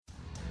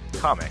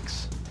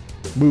Comics.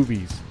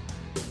 Movies.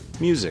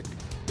 Music.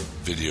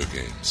 Video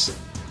games.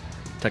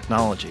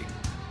 Technology.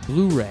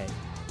 Blu-ray.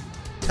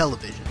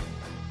 Television.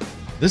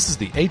 This is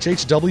the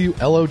HHW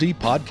LOD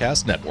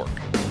Podcast Network.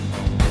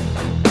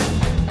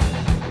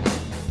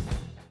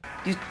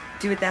 You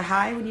do it that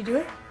high when you do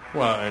it?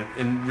 Well,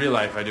 in real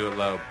life, I do it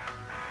low.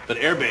 But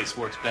airbase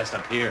works best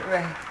up here.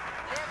 Right.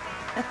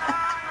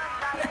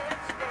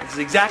 This is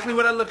exactly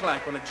what I look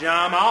like when I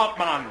jam out,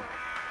 man.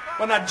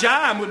 When I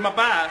jam with my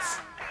bass.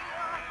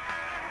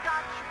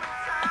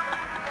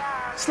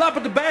 Slap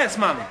at the bass,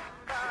 man.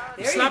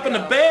 Slapping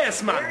the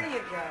bass, man. There you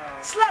go.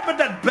 Slap at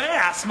that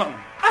bass, man.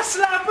 I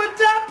slap at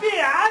that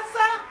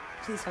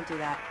bass. Please don't do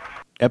that.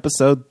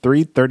 Episode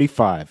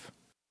 335.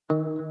 The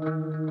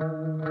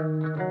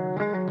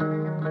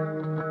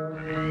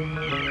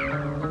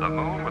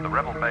moon with the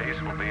rebel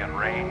base will be in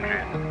range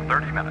in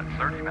 30 minutes.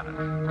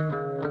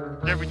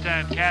 Every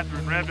time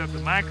Catherine revved up the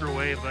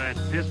microwave, I'd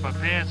piss my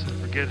pants and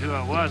forget who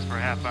I was for a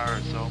half hour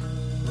or so.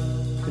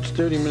 It's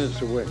 30 minutes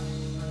away.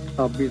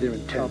 I'll be there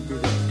in 10.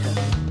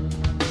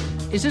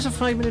 Is this a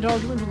 5-minute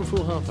argument or the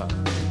full half hour?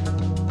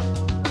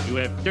 You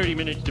have 30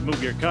 minutes to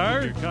move your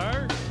car.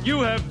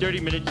 You have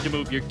 30 minutes to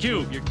move your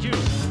cube.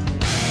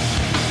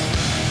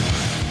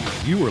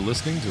 You are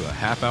listening to a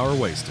half hour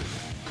wasted.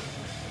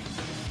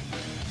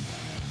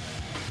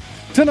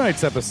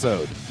 Tonight's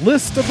episode,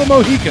 List of the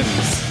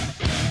Mohicans.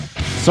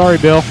 Sorry,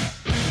 Bill.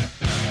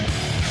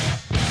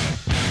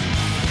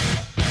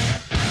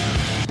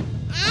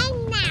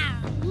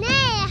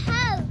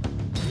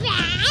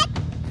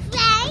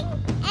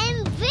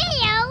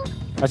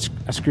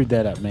 I screwed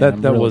that up, man. That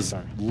really was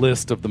sorry.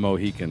 List of the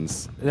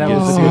Mohicans. That You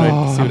was see what I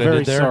I'm did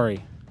very there?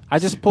 sorry. I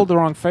just pulled the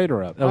wrong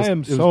fader up. I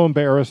am so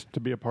embarrassed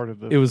to be a part of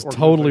this. It was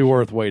totally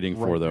worth waiting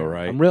for, though,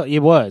 right? It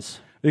was.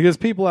 Because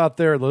people out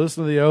there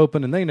listen to the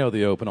Open, and they know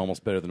the Open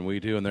almost better than we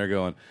do, and they're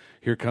going,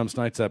 "Here comes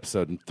tonight's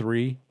episode in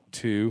 3,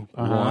 2,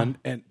 1."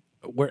 And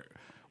what?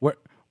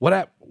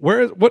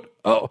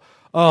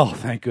 Oh,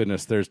 thank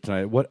goodness, there's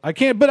tonight. I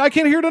can't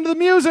hear it under the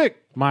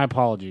music. My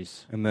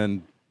apologies. And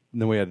then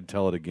we had to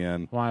tell it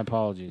again. My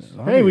apologies.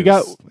 Hey, we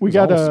got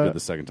good the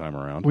second time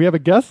around. We have a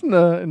guest in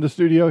the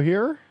studio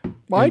here.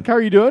 Mike, how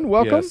are you doing?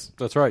 Welcome. Yes,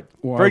 that's right.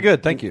 Very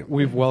good, thank you.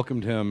 We've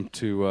welcomed him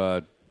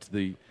to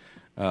the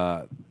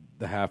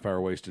half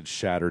hour wasted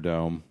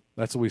Shatterdome.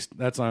 I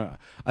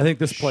think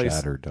this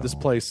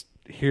place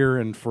here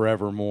and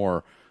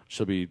forevermore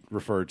shall be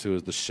referred to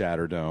as the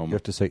Shatterdome. You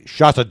have to say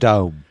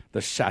Shatterdome. The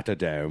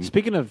Shatterdome.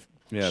 Speaking of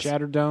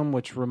Shatterdome,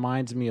 which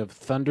reminds me of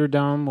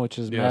Thunderdome, which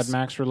is Mad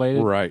Max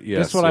related. Right, yes.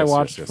 This is what I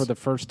watched for the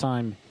first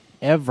time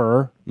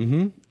ever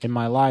in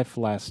my life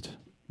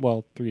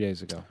 3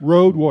 days ago.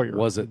 Road Warrior.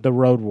 Was it? The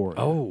Road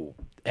Warrior. Oh,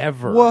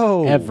 ever.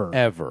 Whoa.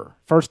 Ever.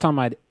 First time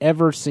I'd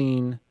ever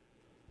seen.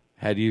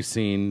 Had you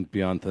seen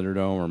Beyond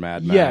Thunderdome or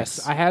Mad Max?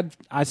 Yes, I had.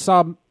 I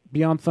saw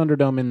Beyond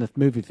Thunderdome in the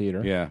movie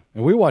theater. Yeah,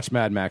 and we watched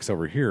Mad Max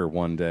over here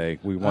one day.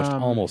 We watched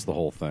almost the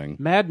whole thing.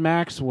 Mad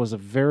Max was a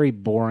very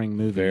boring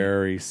movie.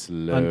 Very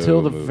slow.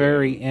 Until the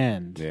very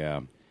end.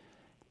 Yeah.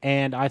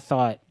 And I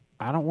thought,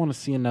 I don't want to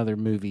see another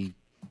movie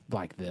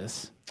like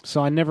this.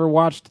 So I never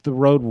watched The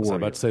Road Warrior. I was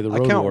about to say, The Road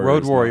Warrior. I count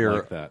Road Warrior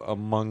like that.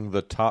 among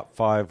the top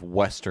 5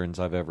 Westerns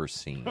I've ever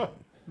seen.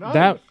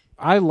 Nice.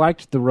 I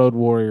liked The Road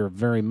Warrior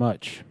very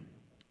much.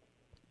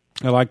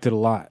 I liked it a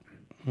lot.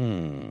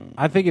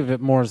 I think of it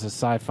more as a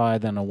sci-fi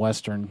than a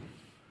Western.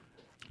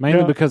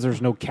 Mainly because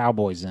there's no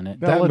cowboys in it.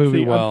 Now, that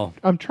movie,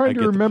 I'm trying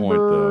to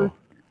remember. Point,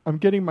 I'm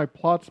getting my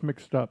plots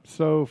mixed up.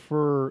 So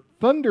for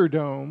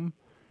Thunderdome,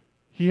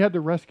 he had to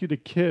rescue the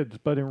kids,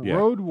 but in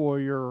Road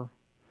Warrior,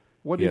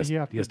 what did he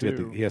have to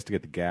do? He has to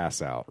get the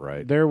gas out,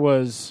 right? There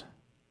was...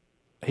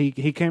 He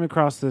came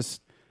across this...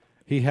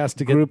 He has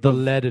to get the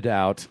leaded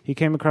out. He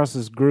came across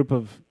this group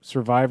of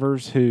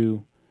survivors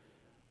who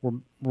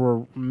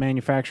were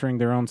manufacturing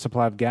their own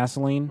supply of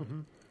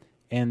gasoline,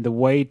 and the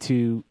way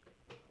to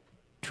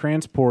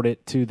transport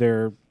it to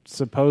their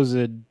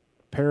supposed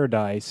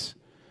paradise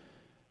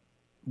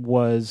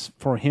was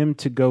for him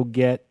to go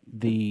get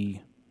the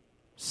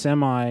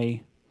semi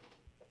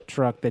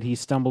truck that he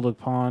stumbled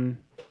upon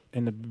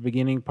in the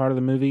beginning part of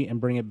the movie and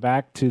bring it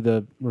back to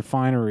the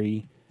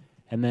refinery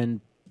and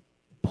then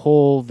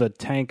pull the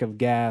tank of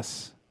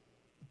gas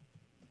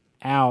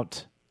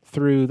out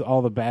through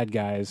all the bad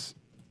guys.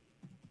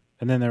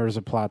 And then there was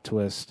a plot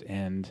twist,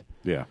 and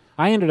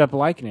I ended up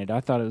liking it.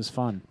 I thought it was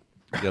fun.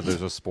 Yeah,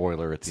 there's a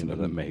spoiler at the end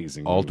of it.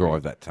 Amazing. I'll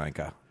drive that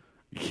tanker.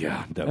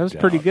 Yeah, that was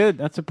pretty good.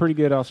 That's a pretty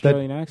good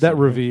Australian accent. That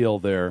reveal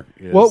there.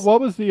 Is... What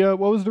was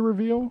the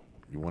reveal?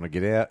 You want to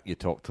get out? You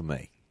talk to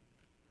me.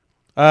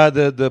 At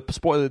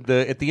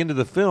the end of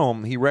the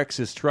film, he wrecks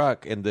his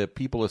truck, and the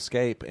people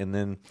escape, and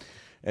then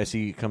as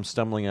he comes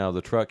stumbling out of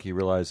the truck, he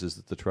realizes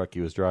that the truck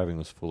he was driving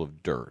was full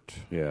of dirt.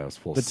 Yeah, it was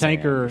full of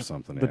sand or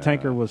something. The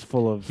tanker was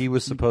full of... He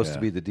was supposed to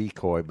be the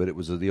decoy, but it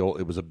was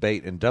a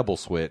bait and double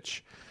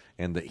switch,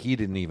 and that he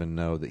didn't even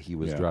know that he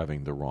was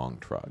driving the wrong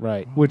truck.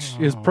 Right. Which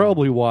is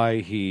probably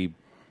why he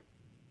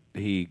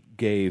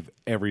gave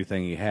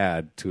everything he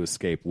had to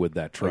escape with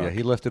that truck. Oh, yeah,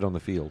 he left it on the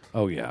field.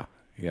 Oh, yeah.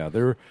 Yeah,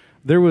 there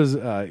was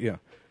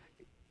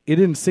it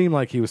didn't seem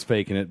like he was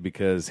faking it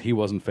because he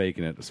wasn't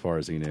faking it as far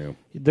as he knew.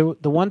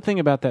 The one thing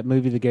about that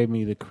movie that gave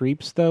me the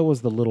creeps though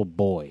was the little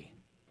boy,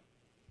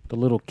 the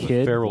little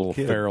kid, the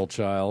feral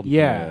child.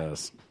 Yeah,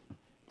 yes.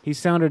 He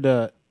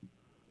sounded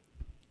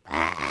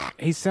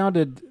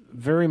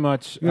very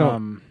much.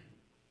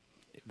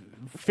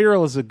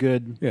 Feral is a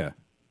good. Yeah.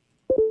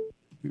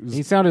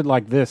 He sounded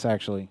like this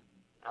actually.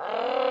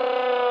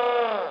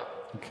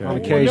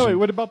 Okay. No,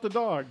 what about the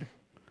dog?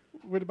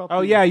 What about?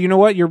 Oh yeah, you know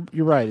what? You're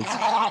right.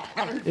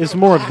 It's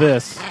more of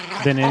this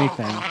than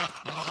anything.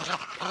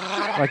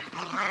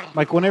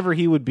 Like whenever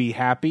he would be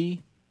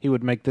happy, he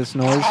would make this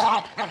noise.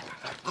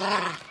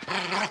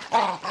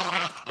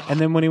 And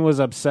then when he was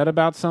upset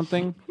about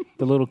something,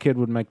 the little kid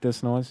would make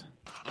this noise.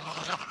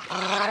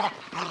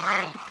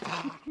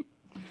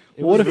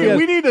 What if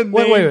we need a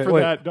name for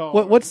that dog?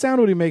 What sound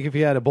would he make if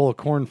he had a bowl of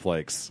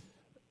cornflakes?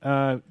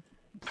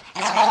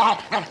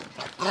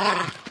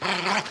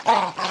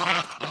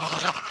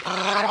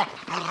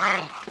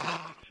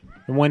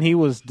 When he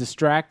was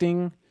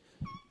distracting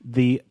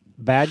the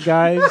bad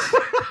guys,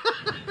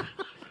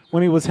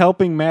 when he was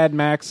helping Mad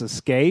Max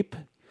escape,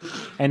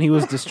 and he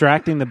was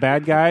distracting the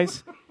bad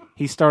guys,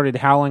 he started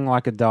howling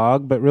like a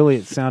dog, but really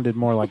it sounded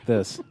more like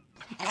this.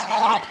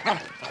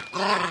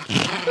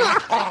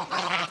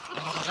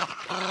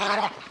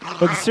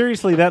 But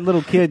seriously, that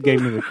little kid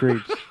gave me the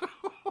creeps.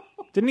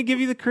 Didn't he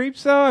give you the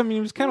creeps, though? I mean,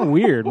 it was kind of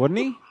weird, wasn't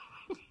he?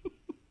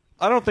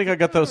 I don't think I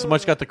got those so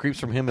much got the creeps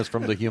from him as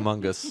from the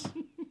Humongous.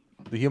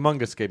 The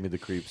Humongous gave me the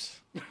creeps.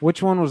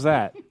 Which one was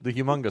that? The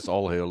Humongous.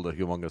 All hail the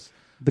Humongous.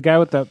 The guy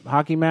with the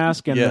hockey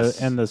mask and Yes.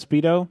 the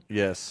Speedo?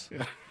 Yes.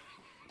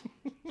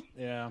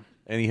 Yeah.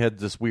 And he had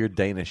this weird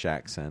Danish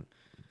accent.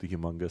 The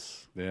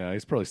Humongous. Yeah,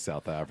 he's probably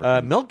South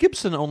African. Mel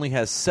Gibson only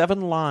has 7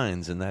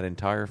 lines in that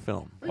entire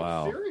film.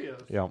 Are you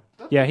serious? Yeah.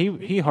 Yeah,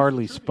 he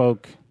hardly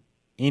spoke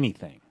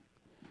anything.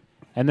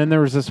 And then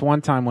there was this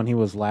one time when he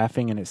was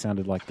laughing and it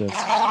sounded like this.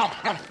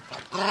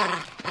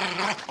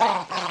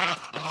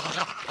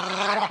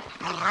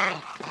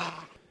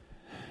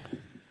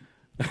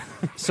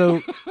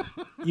 So,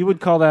 you would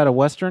call that a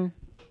Western?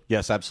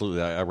 Yes,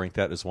 absolutely. I rank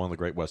that as one of the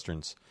great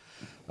Westerns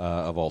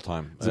of all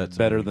time. Is it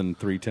better than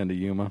 3:10 to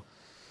Yuma?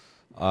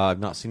 I've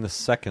not seen the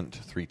second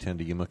 3:10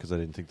 to Yuma because I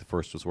didn't think the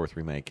first was worth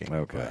remaking.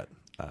 Okay.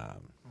 But,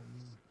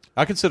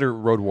 I consider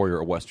Road Warrior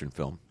a Western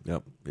film.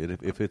 Yep.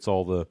 It fits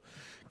all the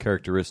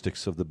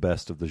characteristics of the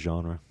best of the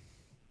genre.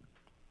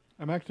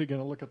 I'm actually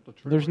going to look at the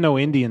trailer. There's no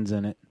Indians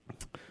in it.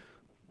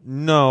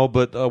 No,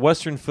 but a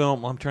Western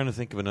film, I'm trying to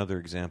think of another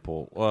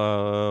example.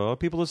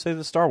 People that say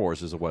that Star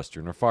Wars is a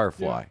Western or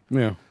Firefly.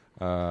 Yeah.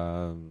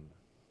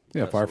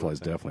 Yeah, Firefly is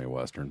definitely a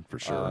Western, for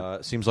sure.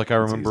 Seems like I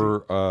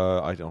remember,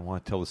 I don't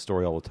want to tell the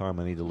story all the time.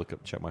 I need to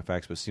check my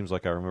facts, but it seems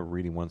like I remember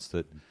reading once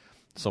that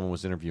someone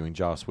was interviewing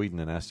Joss Whedon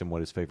and asked him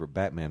what his favorite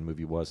Batman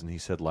movie was, and he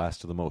said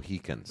Last of the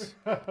Mohicans.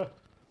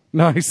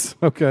 Nice.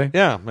 Okay.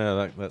 Yeah,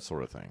 that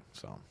sort of thing.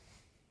 So,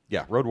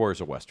 yeah, Road Warrior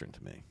is a Western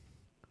to me.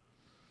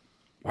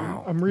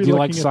 Wow. I'm Do you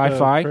like re-looking at the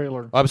sci-fi?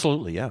 trailer.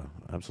 Absolutely, yeah.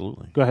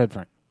 Absolutely. Go ahead,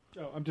 Frank.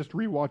 Oh, I'm just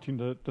rewatching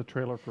the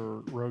trailer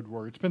for Road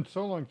Warrior. It's been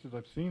so long since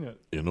I've seen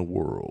it. In a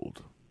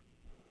world.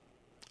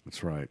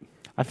 That's right.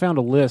 I found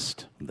a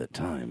list. The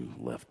time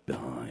left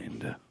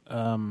behind.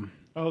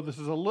 Oh, this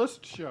is a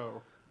list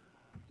show.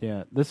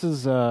 Yeah, this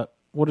is,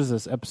 what is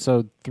this,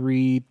 episode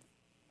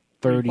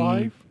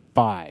 335?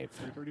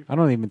 335? I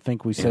don't even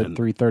think we said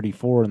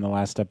 334 in the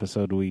last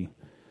episode we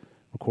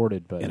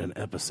recorded. But in an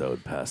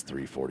episode past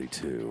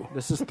 342.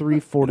 This is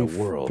 340, in a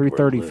world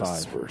 335. Where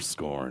lists were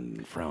scorned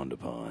and frowned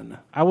upon.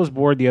 I was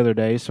bored the other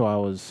day, so I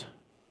was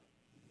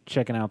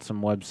checking out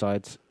some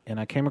websites, and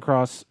I came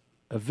across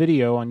a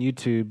video on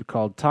YouTube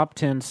called Top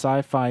 10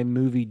 Sci-Fi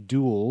Movie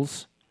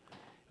Duels.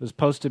 It was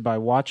posted by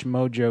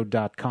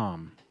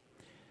WatchMojo.com.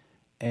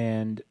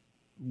 And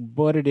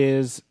what it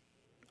is,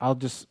 I'll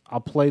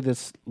play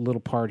this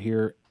little part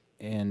here,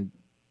 and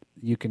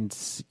you can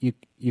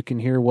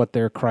hear what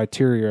their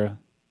criteria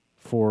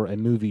for a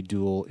movie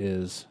duel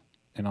is,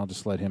 and I'll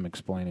just let him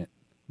explain it.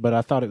 But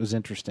I thought it was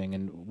interesting,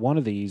 and one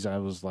of these I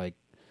was like,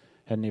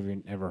 hadn't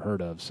even ever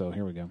heard of, so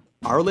here we go.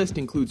 Our list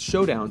includes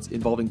showdowns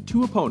involving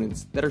two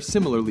opponents that are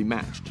similarly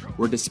matched.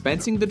 We're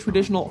dispensing the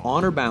traditional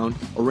honor-bound,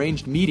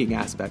 arranged meeting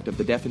aspect of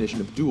the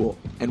definition of duel,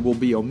 and we'll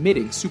be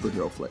omitting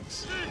superhero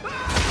flicks.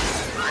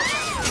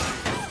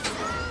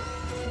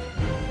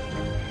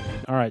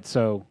 All right,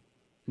 so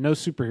no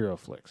superhero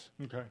flicks.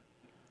 Okay.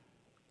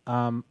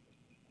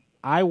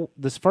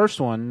 This first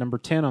one, number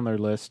 10 on their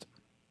list,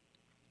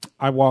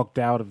 I walked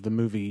out of the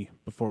movie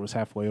before it was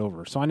halfway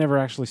over, so I never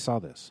actually saw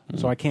this.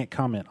 So I can't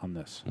comment on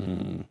this.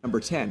 Number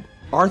 10,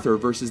 Arthur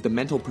versus the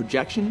mental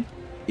projection,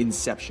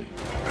 Inception.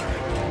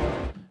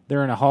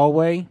 They're in a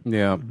hallway.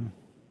 Yeah.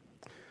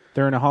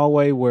 They're in a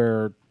hallway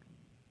where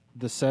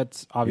the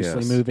set's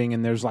obviously moving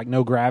and there's like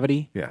no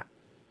gravity. Yeah.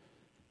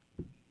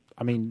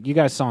 I mean, you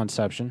guys saw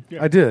Inception.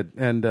 Yeah. I did.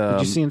 And did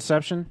you see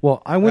Inception?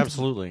 Well, I went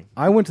absolutely.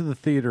 I went to the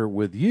theater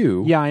with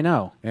you. Yeah, I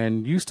know.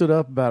 And you stood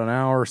up about an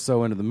hour or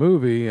so into the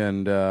movie,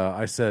 and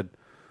I said,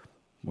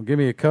 well, give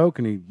me a Coke,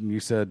 and you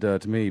said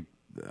to me,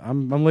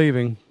 I'm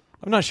leaving.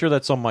 I'm not sure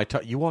that's on my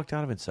top. You walked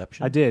out of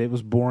Inception? I did. It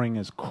was boring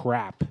as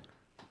crap.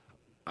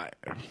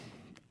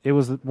 It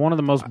was one of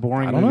the most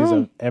boring movies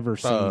I've ever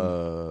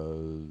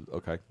seen.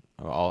 Okay.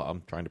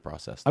 I'm trying to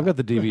process that. I've got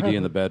the DVD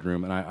in the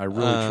bedroom, and I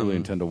really, truly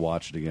intend to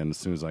watch it again as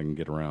soon as I can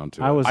get around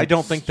to it. I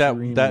don't think that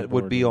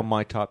would be on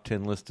my top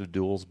 10 list of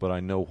duels, but I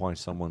know why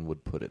someone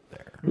would put it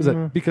there. Was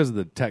that because of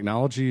the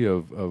technology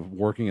of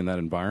working in that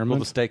environment? Well,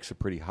 the stakes are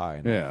pretty high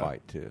in that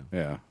fight, too.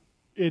 Yeah.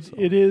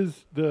 It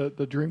is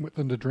the dream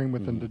within the dream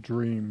within the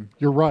dream.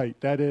 You're right.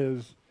 That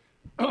is,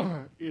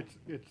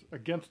 it's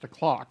against the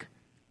clock.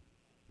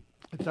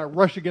 It's that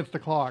rush against the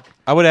clock.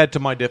 I would add to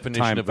my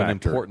definition Time of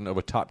factor. of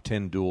a top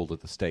 10 duel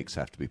that the stakes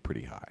have to be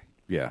pretty high.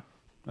 Yeah.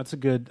 That's a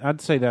good. I'd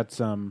say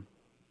that's.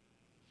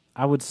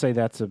 I would say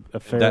that's a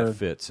fair. That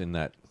fits in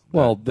that.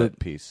 That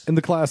piece in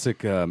the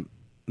classic, in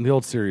the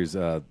old series,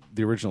 the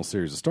original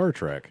series of Star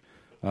Trek.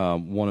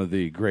 One of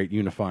the great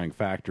unifying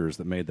factors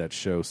that made that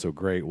show so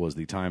great was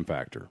the time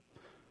factor.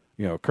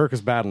 You know, Kirk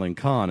is battling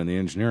Khan in the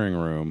engineering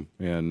room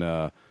in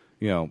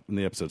in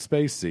the episode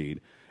Space Seed,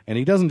 and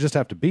he doesn't just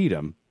have to beat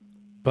him.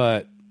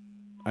 But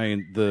I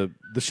mean, the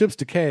ship's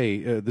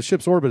the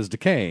ship's orbit is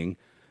decaying,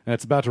 and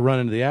it's about to run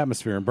into the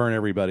atmosphere and burn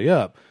everybody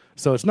up.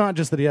 So it's not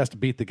just that he has to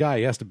beat the guy;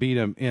 he has to beat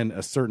him in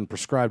a certain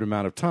prescribed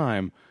amount of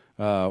time,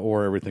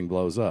 or everything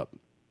blows up.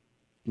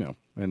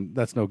 And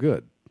that's no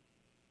good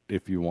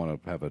if you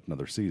want to have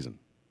another season.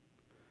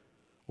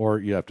 Or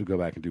you have to go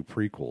back and do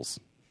prequels,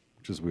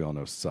 which, as we all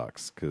know,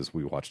 sucks because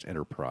we watched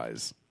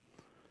Enterprise.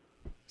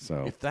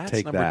 So if that's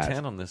take number that.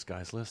 10 on this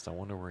guy's list, I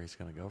wonder where he's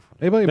going to go from.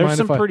 Anybody There's mind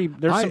some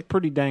if some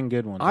pretty dang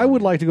good ones. I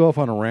would like to go off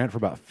on a rant for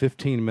about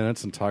 15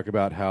 minutes and talk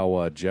about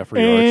how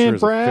Jeffrey And Archer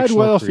is Brad, a fictional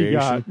what else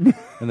creation, you got?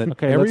 and that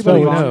Okay, let's everybody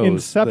move on. knows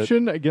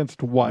Inception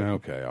against what? That,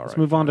 okay, all right. Let's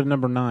move on to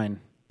number 9.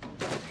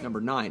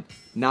 Number 9,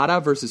 Nada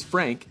versus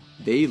Frank,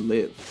 They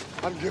Live.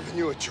 I'm giving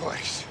you a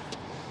choice.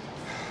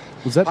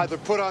 Was that either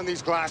put on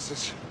these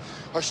glasses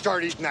or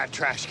start eating that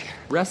trash can?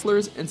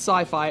 Wrestlers and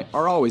sci-fi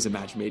are always a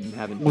match made in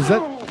heaven. was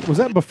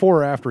that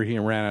before or after he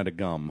ran out of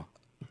gum?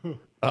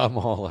 I'm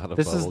all out of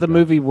This is bubble the gum.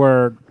 movie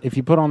where if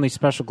you put on these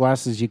special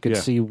glasses, you could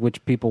see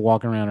which people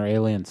walking around are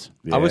aliens.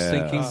 I was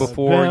thinking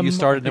before them, you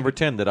started number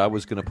 10 that I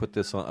was going to put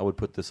this on. I would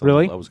put this on.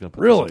 Really? I was going to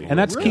put this on the And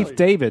that's list. Keith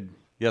David.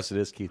 Yes, it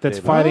is Keith That's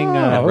David. fighting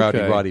and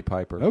okay. Roddy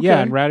Piper. Okay. Yeah,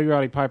 and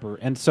Roddy Piper.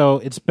 And so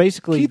it's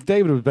basically Keith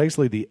David was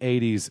basically the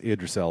 80s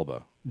Idris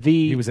Elba.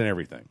 He was in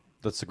everything.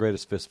 That's the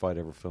greatest fist fight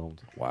ever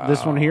filmed. Wow.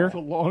 this one here. The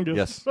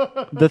longest. Yes.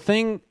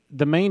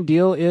 The main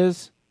deal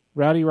is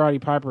Roddy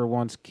Piper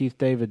wants Keith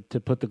David to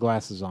put the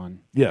glasses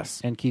on.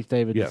 Yes. And Keith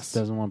David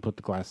doesn't want to put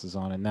the glasses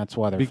on, and that's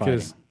why they're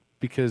fighting.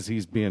 Because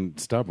he's being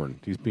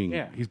stubborn. He's being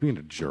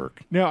a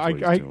jerk. Now,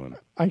 That's what he's doing.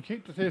 I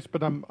hate to say this,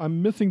 but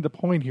I'm missing the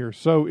point here.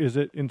 So, is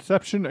it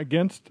Inception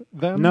against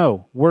them?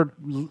 No, we're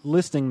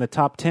listing the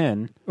top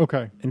 10.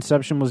 Okay.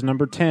 Inception was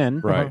number 10.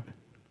 Right.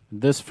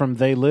 This from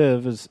They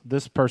Live is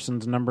this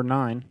person's number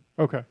 9.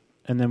 Okay.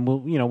 And then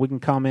we can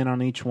comment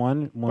on each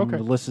one. When the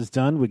list is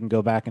done, we can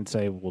go back and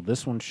say, well,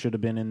 this one should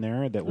have been in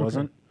there, that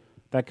wasn't.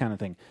 That kind of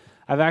thing.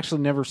 I've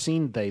actually never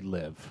seen They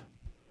Live.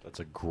 That's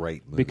a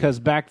great movie. Because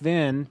back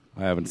then,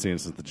 I haven't seen it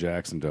since the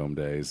Jackson Dome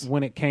days.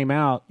 when it came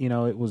out,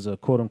 it was a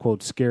quote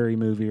unquote scary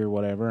movie or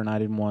whatever, and I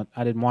didn't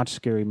watch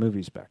scary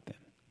movies back then.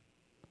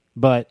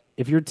 But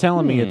if you're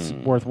telling me it's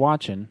worth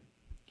watching,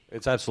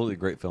 it's absolutely a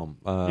great film.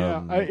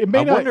 It may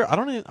I not- wonder. I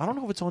don't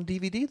know if it's on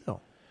DVD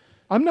though.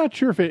 I'm not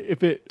sure if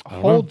it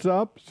holds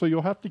up, so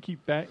you'll have to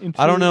keep that into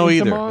I don't know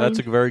into either. mind. That's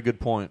a very good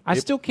point. I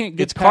still can't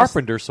get It's past-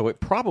 Carpenter, so it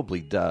probably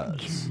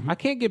does. I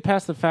can't get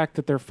past the fact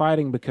that they're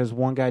fighting because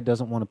one guy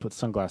doesn't want to put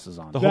sunglasses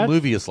on. The whole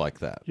movie is like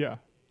that. Yeah.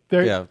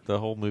 Yeah, the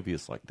whole movie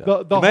is like that.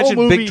 The Imagine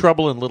whole movie- Big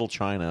Trouble in Little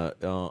China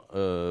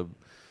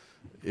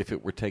if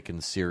it were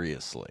taken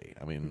seriously.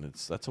 I mean,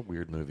 that's a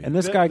weird movie. And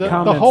this guy the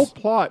comments. whole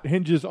plot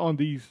hinges on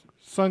these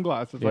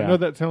sunglasses. I Yeah. know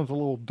that sounds a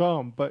little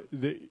dumb, but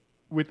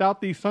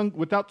without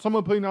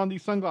someone putting on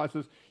these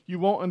sunglasses, you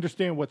won't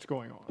understand what's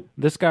going on.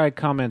 This guy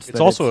comments It's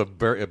that also a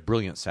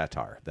brilliant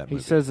satire. That he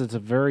movie. says it's a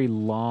very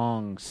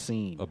long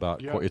scene.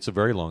 It's a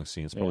very long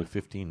scene. It's probably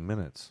 15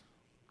 minutes.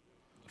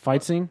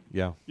 Fight scene?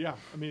 Yeah. Yeah,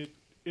 I mean,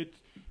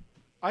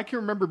 I can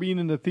remember being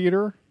in the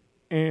theater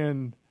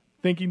and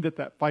thinking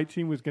that fight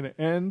scene was going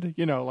to end.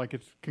 Like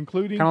it's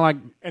concluding, Kinda like-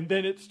 and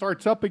then it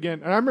starts up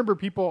again. And I remember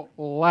people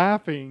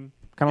laughing.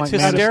 Kind of It's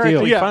like Man of Steel.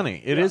 hysterically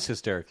funny. It is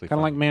hysterically Kind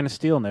of funny. like Man of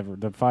Steel.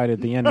 The fight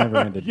at the end never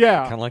ended.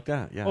 Yeah, Kind of like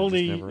that. Yeah.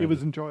 only just never it was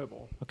ended.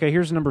 enjoyable. Okay,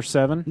 here's number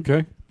 7.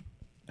 Okay.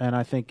 And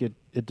I think it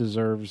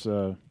deserves.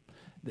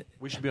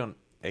 We should be on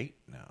 8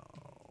 now.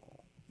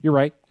 You're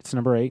right. It's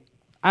number 8.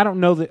 I don't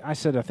know that I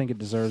said I think it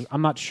deserves.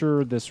 I'm not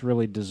sure this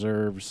really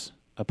deserves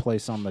a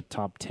place on the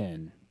top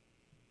 10.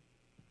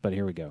 But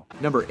here we go.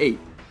 Number 8,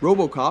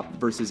 RoboCop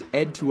versus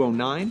Ed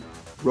 209,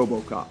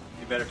 RoboCop.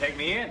 You better take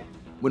me in.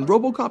 When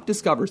RoboCop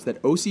discovers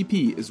that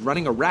OCP is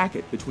running a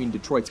racket between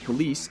Detroit's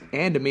police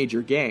and a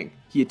major gang,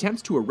 he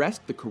attempts to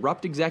arrest the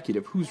corrupt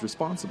executive who's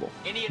responsible.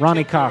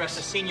 Ronnie To Cox. arrest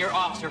a senior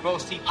officer of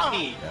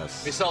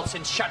OCP results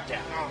in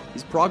shutdown.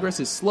 His progress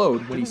is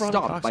slowed when he's Ronnie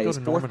stopped Cox by go his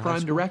to fourth Norman High prime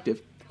School?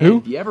 directive Who?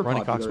 and the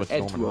Ronnie Cox ever-popular went to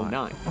Ed Norman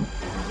 209.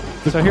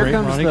 So here Great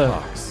comes Ronnie the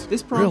Cox.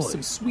 This prompts Really?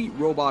 some sweet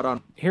robot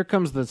on... here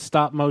comes the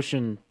stop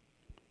motion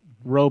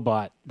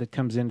robot that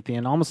comes in at the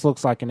end. Almost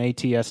looks like an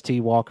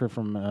AT-ST Walker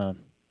from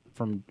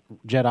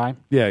Jedi.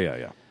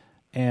 Yeah.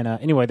 And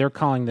anyway, they're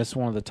calling this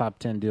one of the top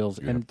 10 deals.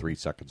 You have 3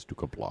 seconds to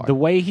comply. The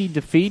way he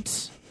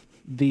defeats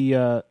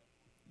the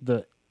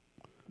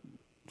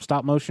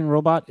stop motion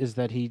robot is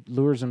that he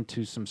lures him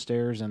to some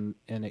stairs and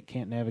it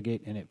can't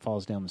navigate and it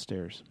falls down the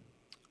stairs.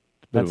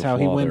 Bit of That's a how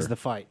he flaw wins there. the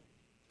fight.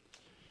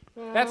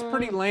 That's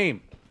pretty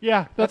lame.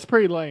 Yeah, that's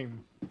pretty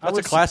lame. That's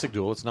a classic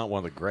duel. It's not one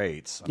of the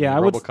greats. Yeah, mean, I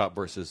would- RoboCop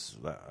versus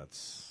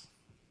that's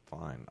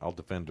fine. I'll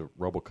defend a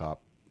RoboCop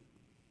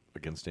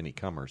against any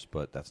comers,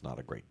 but that's not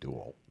a great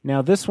duel.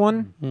 Now this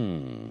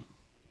one,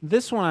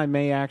 this one I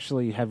may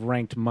actually have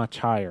ranked much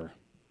higher.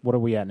 What are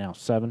we at now?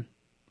 7?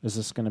 Is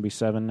this going to be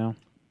 7 now?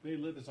 They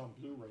live is on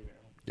Blu-ray now.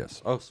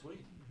 Yes. Oh, sweet.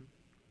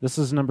 This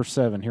is number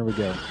 7. Here we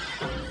go.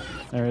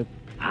 There,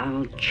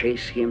 I'll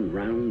chase him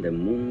round the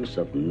moons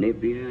of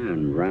Nibia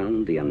and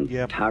round the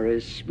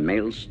Antares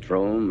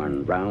maelstrom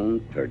and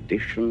round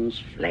perdition's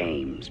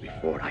flames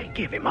before I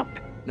give him up.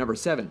 Number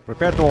 7.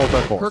 Prepare to all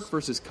that Kirk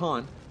versus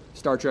Khan,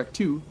 Star Trek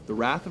II, The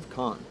Wrath of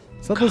Khan.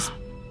 So this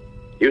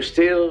You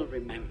still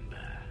remember,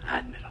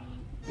 Admiral.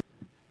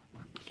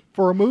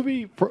 For a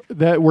movie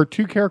that where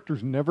two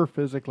characters never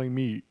physically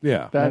meet,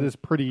 Yeah. that is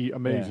pretty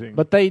amazing. yeah.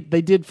 But they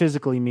did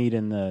physically meet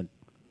in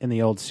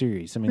the old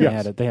series. I mean,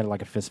 Yes. they had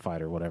like a fist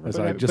fight or whatever. As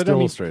But I just but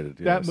illustrated.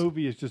 that yes.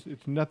 movie is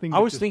it's nothing. I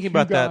but was just thinking two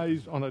about that.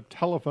 guys on a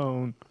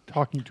telephone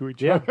talking to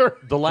each Yeah. other.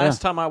 The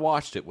last time I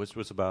watched it, which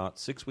was about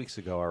 6 weeks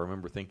ago, I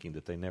remember thinking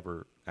that they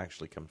never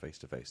actually come face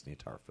to face in the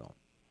entire film.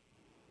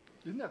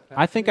 Isn't that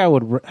I think I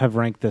would have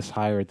ranked this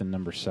higher than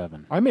number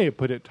 7. I may have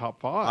put it top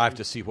 5. I have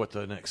to see what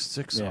the next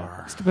 6 Yeah.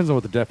 are. This depends on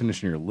what the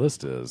definition of your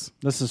list is.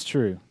 This is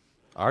true.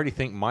 I already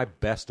think my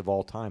best of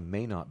all time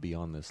may not be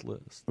on this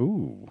list.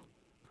 Ooh.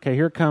 Okay,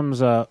 here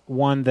comes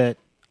one that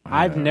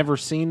I've never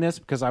seen this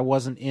because I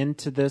wasn't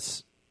into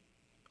this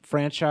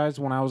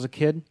franchise when I was a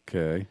kid.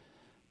 Okay.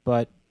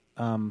 But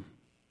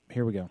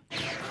here we go.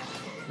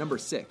 Number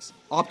 6.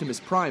 Optimus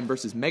Prime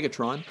versus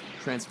Megatron,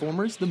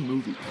 Transformers the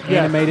movie.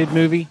 Animated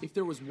movie. If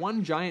there was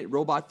one giant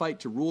robot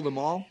fight to rule them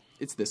all,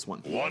 it's this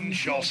one. One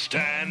shall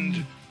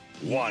stand,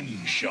 one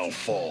shall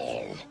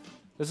fall.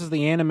 This is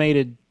the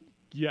animated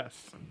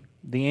Yes.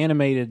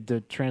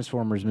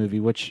 Transformers movie,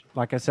 which,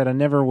 like I said, I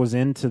never was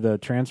into the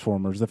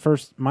Transformers.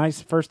 My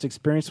first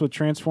experience with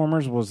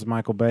Transformers was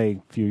Michael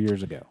Bay a few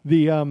years ago.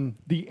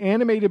 The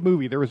animated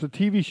movie. There was a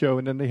TV show,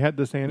 and then they had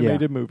this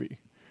animated movie.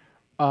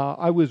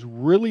 I was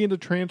really into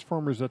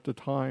Transformers at the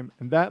time,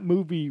 and that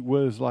movie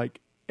was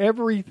like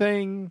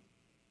everything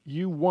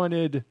you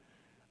wanted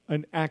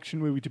an action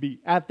movie to be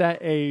at that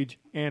age.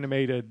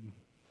 Animated,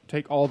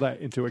 take all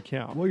that into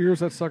account. What year is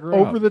that sucker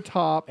Over out? the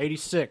top.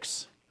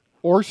 86.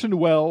 Orson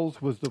Welles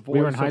was the voice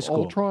We were in high of school.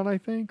 Ultron, I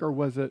think, or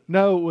was it?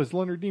 No, it was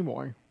Leonard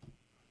Nimoy.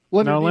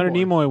 Leonard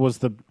Nimoy was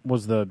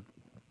the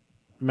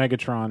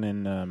Megatron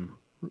in.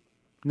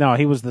 No,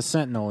 he was the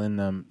Sentinel in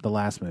the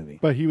last movie.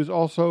 But he was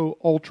also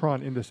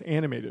Ultron in this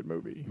animated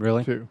movie.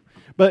 Really? Too.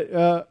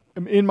 But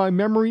in my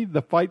memory,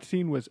 the fight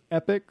scene was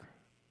epic.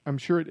 I'm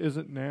sure it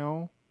isn't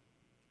now.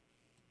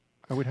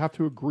 I would have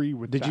to agree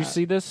with that. Did you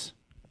see this?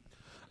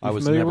 I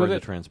was familiar never with into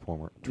it?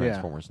 Transformers.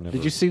 Yeah. Never.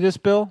 Did you see this,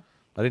 Bill?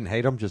 I didn't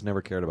hate them, just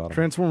never cared about them.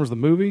 Transformers the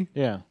movie?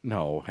 Yeah.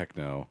 No, heck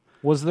no.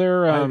 Was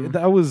there?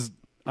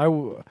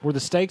 Were the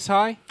stakes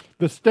high?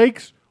 The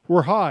stakes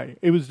were high.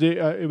 It was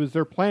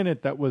their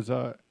planet that was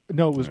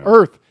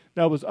Earth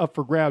that was up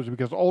for grabs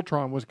because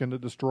Ultron was going to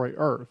destroy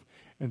Earth,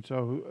 and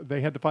so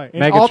they had to fight.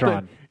 And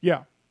Megatron.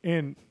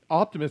 And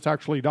Optimus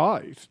actually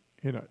dies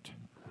in it.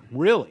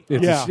 Really?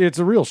 It's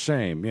a real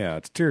shame. Yeah,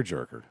 it's a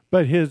tearjerker.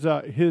 But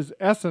his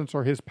essence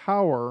or his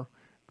power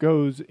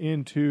goes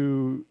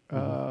into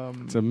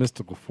it's a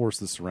mystical force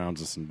that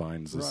surrounds us and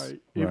binds us.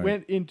 Right. It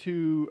went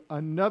into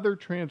another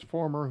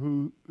Transformer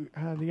who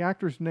the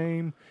actor's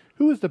name.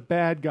 Who is the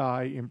bad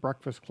guy in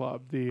Breakfast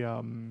Club? The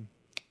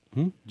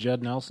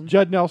Judd Nelson.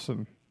 Judd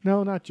Nelson.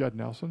 No, not Judd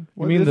Nelson.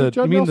 You mean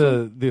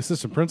the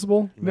assistant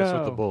principal? You mess No.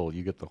 with the bull,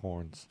 you get the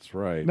horns. That's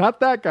right. Not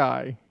that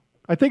guy.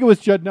 I think it was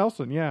Judd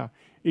Nelson. Yeah,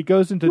 it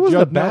goes into. He wasn't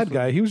Judd the bad Nelson.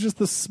 guy. He was just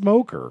the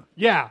smoker.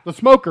 Yeah, the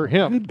smoker.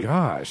 Him. Good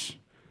gosh.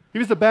 He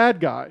was the bad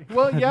guy.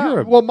 Well, yeah. You're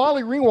a- Well,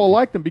 Molly Ringwald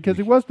liked him because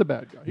he was the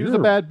bad guy. He was a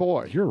bad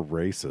boy. You're a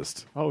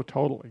racist. Oh,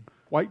 totally.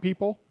 White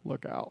people,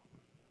 look out.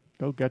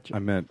 They'll get you. I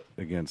meant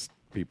against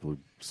people who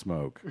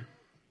smoke.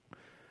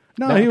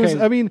 No, Okay. he was.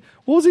 I mean,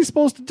 what was he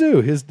supposed to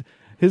do?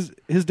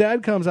 His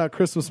dad comes out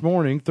Christmas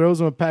morning,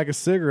 throws him a pack of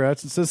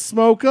cigarettes, and says,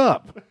 "Smoke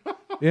up."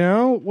 You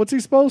know, what's he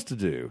supposed to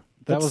do?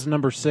 That was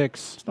number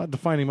 6. It's not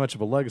defining much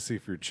of a legacy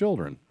for your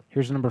children.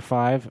 Here's number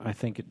 5. I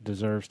think it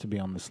deserves to be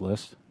on this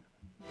list.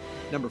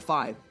 Number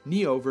 5,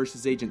 Neo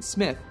versus Agent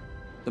Smith,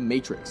 The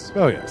Matrix.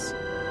 Oh, yes.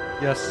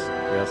 Yes.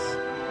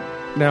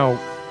 Now,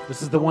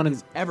 this is the one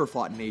has ever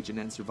fought an agent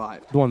and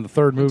survived. The one, the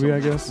third movie,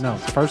 I guess? No,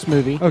 first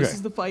movie. Okay. This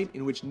is the fight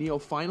in which Neo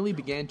finally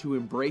began to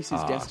embrace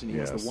his destiny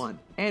as yes. the One,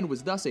 and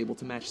was thus able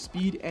to match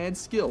speed and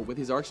skill with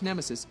his arch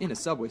nemesis in a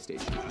subway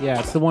station. Yeah,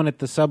 it's the one at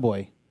the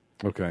subway.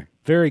 Okay.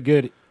 Very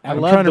good. I'm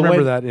love trying to the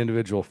remember way that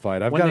individual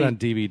fight. I've got it on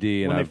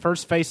DVD. When and they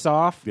first face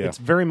off, Yeah. it's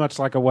very much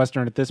like a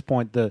Western at this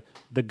point. The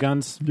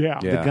guns, Yeah.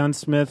 the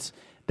gunsmiths.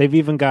 They've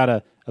even got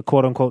a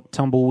quote unquote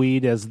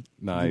tumbleweed as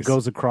Nice.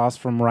 goes across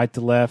from right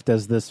to left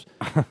as this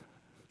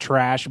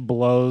trash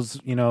blows,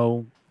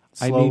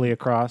 slowly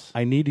across.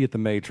 I need to get The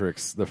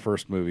Matrix, the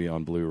first movie,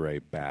 on Blu-ray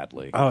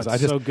badly. Oh,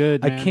 it's so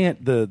good, man. I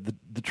can't. The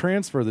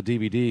transfer of the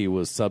DVD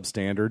was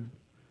substandard.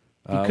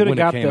 You could have when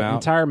got it came the out.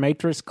 entire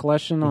Matrix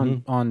collection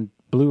on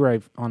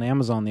Blu-ray on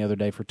Amazon the other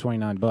day for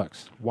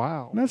 $29.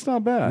 Wow. That's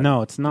not bad.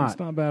 No, it's not. It's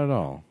not bad at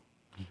all.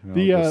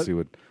 The, See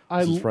what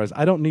this is surprised.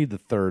 I don't need the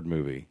third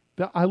movie.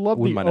 I love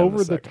We the might have in a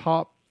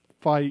over-the-top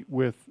fight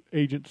with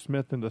Agent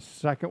Smith in the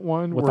second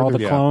one. With where all the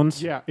there's-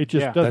 clones? Yeah, it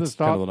just doesn't That's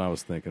stop. kind of what I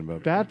was thinking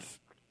about. That's,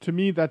 to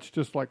me, that's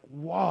just like,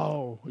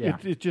 whoa. Yeah.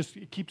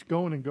 It keeps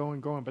going and going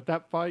and going. But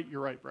that fight,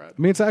 you're right, Brad.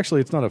 I mean, it's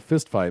not a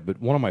fist fight, but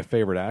one of my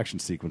favorite action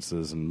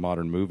sequences in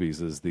modern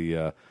movies is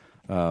the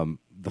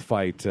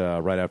fight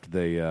right after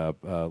they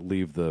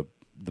leave the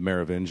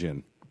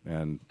Merovingian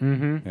and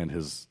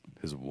his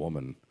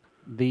woman.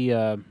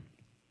 The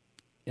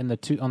in the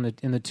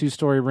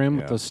two-story room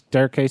with Yeah. those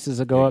staircases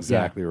that go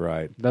Exactly up. Yeah.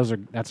 right.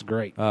 That's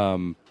great.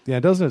 That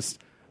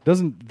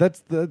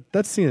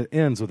scene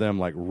ends with them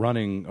like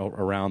running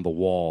around the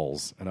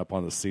walls and up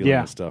on the ceiling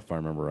Yeah. and stuff. If I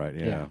remember right.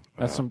 Yeah,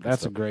 That's good a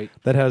stuff. great.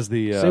 That has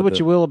the Say what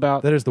you will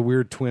about that is the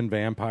weird twin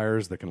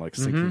vampires that can like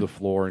sink through the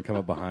floor and come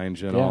up behind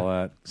you and all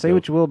that. Say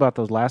what you will about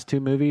those last two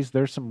movies.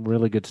 There's some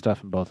really good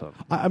stuff in both of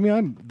them. I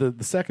mean, the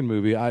second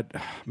movie, I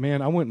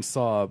went and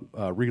saw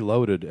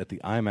Reloaded at the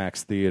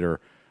IMAX theater,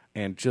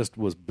 and just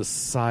was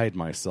beside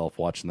myself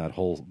watching the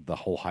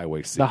whole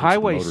highway scene. The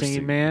highway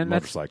scene, man,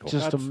 that's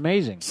just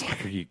amazing. It's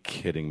like, are you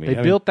kidding me?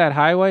 They built that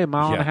highway a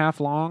mile and Yeah. a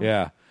half long.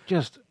 Yeah.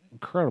 Just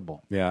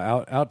incredible.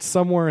 Yeah, out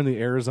somewhere in the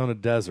Arizona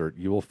desert,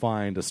 you will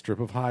find a strip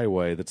of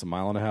highway that's a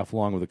mile and a half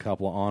long with a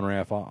couple of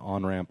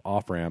on-ramp,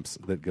 off-ramps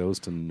that goes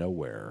to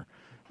nowhere.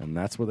 And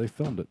that's where they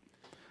filmed it.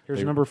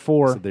 Here's number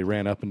 4. So they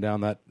ran up and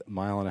down that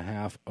mile and a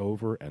half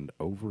over and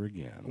over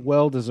again.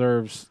 Well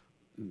deserves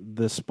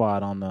this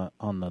spot on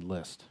the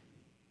list.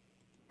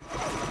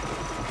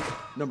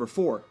 Number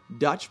 4,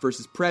 Dutch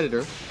versus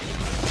Predator.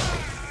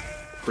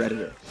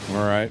 Predator. All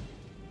right.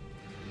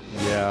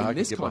 Yeah, In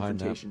this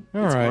confrontation,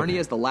 All it's right. Arnie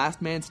as the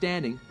last man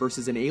standing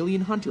versus an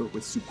alien hunter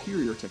with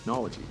superior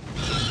technology.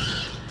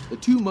 The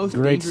two most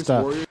Great dangerous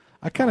stuff. warriors.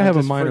 I kind of have a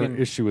just minor friggin-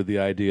 issue with the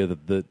idea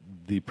that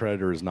the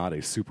Predator is not a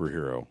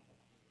superhero.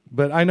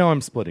 But I know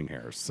I'm splitting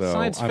hairs, so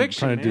Science I'm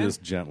fiction, trying to do man. this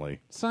gently.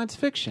 Science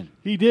fiction.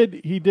 He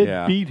did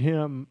Yeah. beat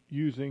him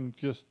using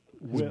just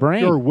His brain.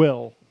 pure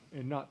will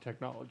and not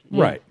technology.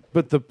 Right.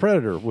 But the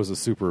Predator was a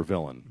super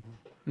villain.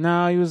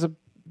 No, he was a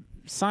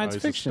science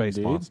he's a fiction space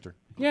dude. monster.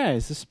 Yeah,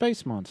 he's a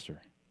space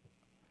monster.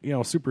 You know,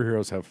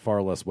 superheroes have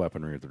far less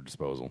weaponry at their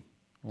disposal.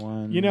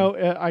 One. You know,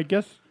 I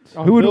guess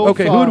on Who would Bill's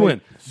side,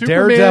 win? Superman-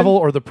 Daredevil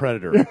or the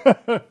Predator?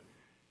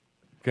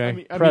 Okay. I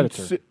mean,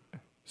 Predator.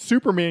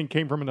 Superman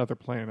came from another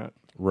planet.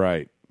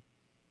 Right.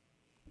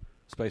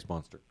 Space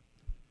monster.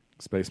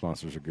 Space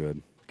monsters are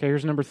good. Okay,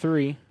 here's number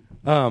 3.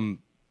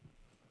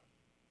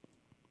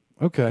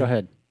 Okay. Go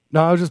ahead.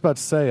 No, I was just about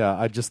to say,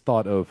 I just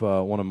thought of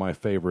one of my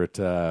favorite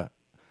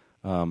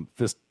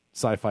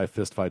sci-fi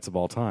fist fights of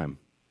all time.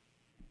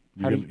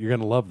 You're going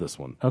to love this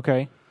one.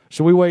 Okay.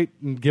 Should we wait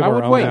and give I our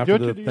would own wait. after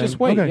Do the it- thing? just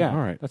wait, Okay, yeah. all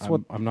right. That's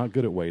I'm not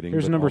good at waiting.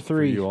 Here's but number for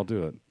 3. you, I'll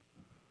do it.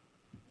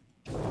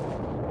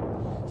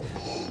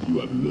 You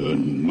have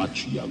learned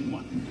much, young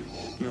one.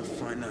 You'll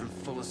find I'm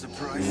full of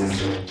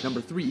surprises.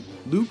 Number 3,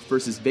 Luke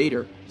versus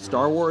Vader.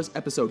 Star Wars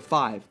Episode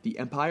 5, The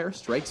Empire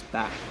Strikes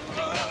Back.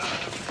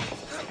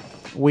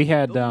 We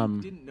had Though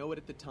Luke didn't know it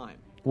at the time.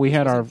 we this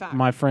had was, our in fact,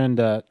 my friend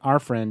our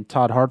friend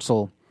Todd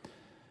Hartzell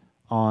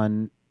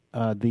on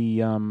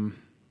the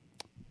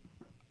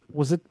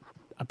was it?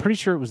 I'm pretty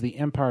sure it was the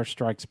Empire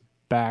Strikes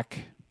Back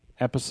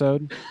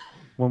episode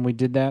when we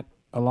did that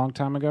a long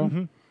time ago.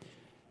 Mm-hmm.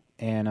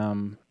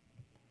 And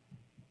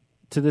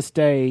to this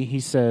day, he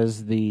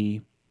says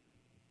the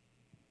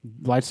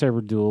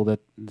lightsaber duel that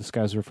this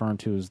guy's referring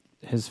to is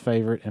his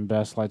favorite and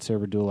best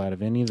lightsaber duel out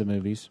of any of the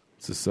movies.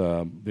 Is this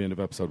the end of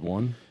episode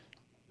 1?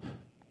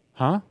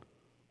 Huh?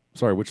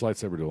 Sorry, which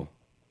lightsaber duel?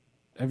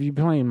 Have you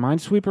been playing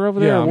Minesweeper over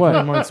there Yeah, or I'm what?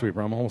 playing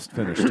Minesweeper. I'm almost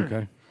finished,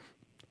 okay?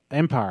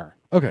 Empire.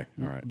 Okay,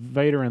 all right.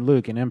 Vader and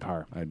Luke in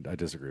Empire. I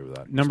disagree with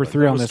that. Number But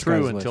 3 That on was this true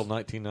guy's until list.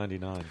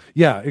 1999.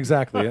 Yeah,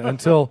 exactly.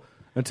 until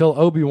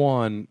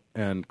Obi-Wan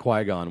and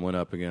Qui-Gon went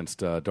up against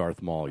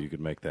Darth Maul, you could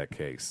make that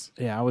case.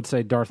 Yeah, I would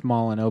say Darth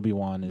Maul and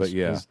Obi-Wan But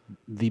yeah. is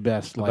the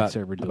best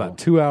lightsaber duel. About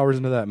 2 hours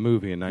into that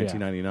movie in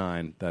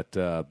 1999,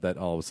 that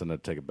all of a sudden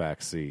had to take a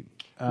back seat.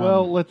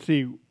 Well, let's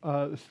see.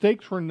 The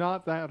stakes were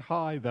not that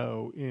high,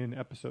 though, in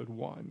Episode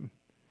 1.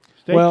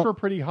 Stakes were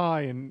pretty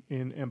high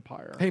in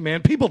Empire. Hey,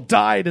 man, people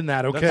died in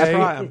that, okay?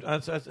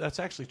 That's right. That's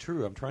actually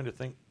true. I'm trying to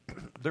think.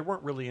 There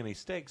weren't really any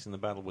stakes in the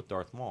battle with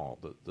Darth Maul.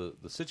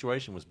 The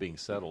situation was being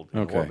settled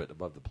in orbit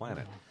above the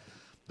planet.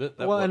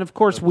 And of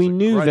course we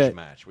knew that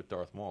match with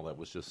Darth Maul that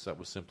was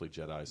simply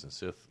Jedis and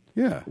Sith.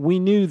 Yeah, we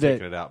knew that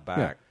taking it out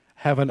back.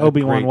 Having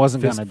Obi-Wan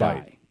wasn't going to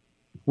die.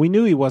 We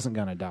knew he wasn't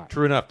going to die.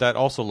 True enough. That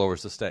also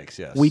lowers the stakes.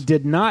 Yes, we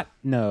did not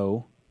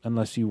know,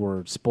 unless you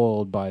were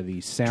spoiled by the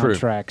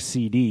soundtrack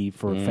CD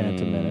for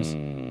Phantom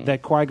Menace,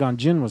 that Qui-Gon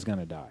Jinn was going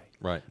to die.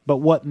 Right. But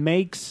what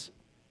makes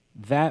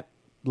that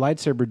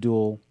lightsaber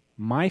duel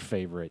my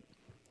favorite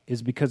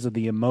is because of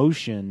the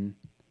emotion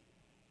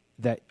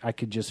that I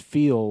could just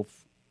feel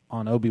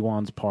on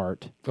Obi-Wan's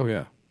part. Oh,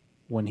 yeah.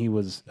 When he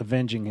was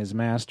avenging his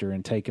master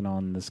and taking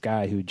on this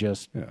guy who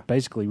just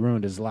basically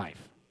ruined his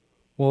life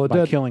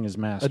by killing his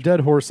master. A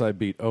dead horse I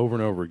beat over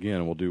and over again,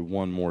 and we'll do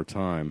one more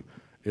time,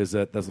 is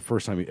that's the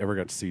first time you ever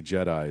got to see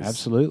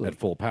Jedis at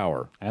full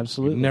power.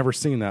 Absolutely. You'd never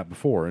seen that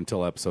before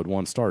until Episode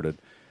 1 started.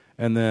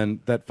 And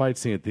then that fight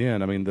scene at the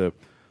end, I mean, the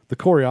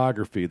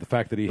choreography, the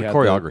fact that he had... The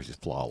choreography is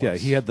flawless. Yeah,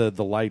 he had the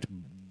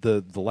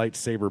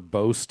lightsaber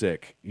bow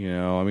stick, you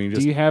know. I mean,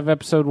 do you have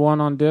Episode 1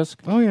 on disc?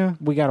 Oh yeah,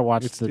 we got to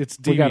watch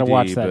we got to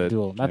watch that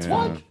duel. That's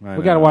fine.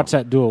 We got to watch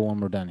that duel when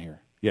we're done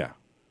here. Yeah.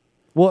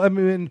 Well, I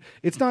mean,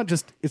 it's not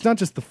just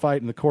the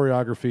fight and the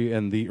choreography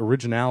and the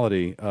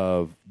originality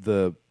of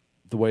the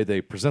way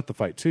they present the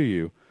fight to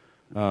you.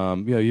 You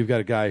know, you've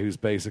got a guy who's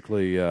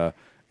basically a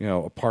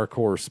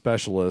parkour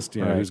specialist,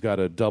 you know, who's got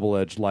a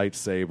double-edged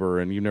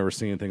lightsaber, and you've never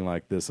seen anything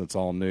like this. It's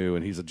all new,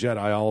 and he's a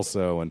Jedi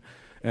also,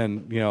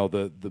 and you know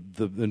the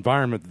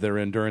environment that they're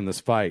in during this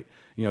fight,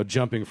 you know,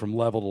 jumping from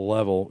level to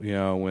level, you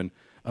know, when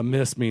a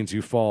miss means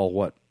you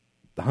fall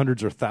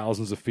hundreds or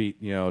thousands of feet,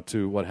 you know,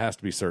 to what has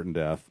to be certain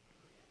death,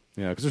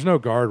 you know, because there's no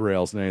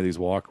guardrails in any of these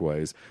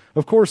walkways.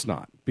 Of course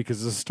not,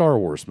 because it's a Star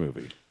Wars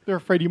movie. They're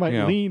afraid you might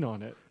lean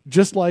on it,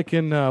 just like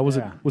in was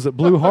it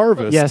Blue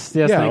Harvest? yes,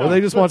 yeah. They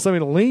just want something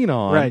to lean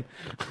on, right?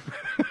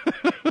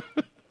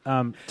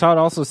 Todd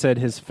also said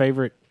his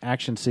favorite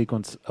action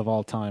sequence of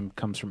all time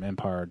comes from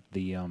Empire,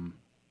 the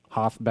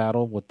Hoth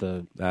battle with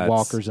the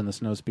walkers and the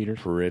snowspeeders.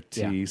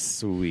 Pretty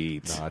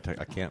sweet. No,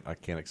 I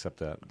can't accept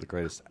that. The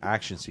greatest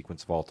action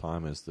sequence of all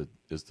time is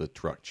the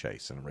truck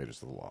chase in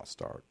Raiders of the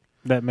Lost Ark.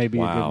 That may be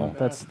a good one.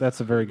 That's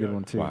a very good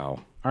one too.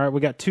 Wow. All right,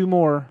 we got two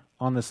more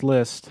on this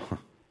list,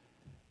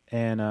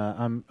 and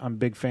I'm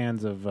big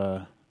fans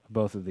of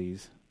both of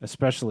these,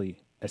 especially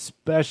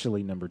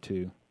number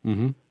 2.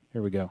 Mm-hmm.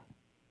 Here we go.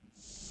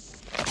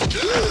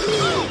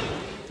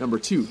 Number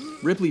 2,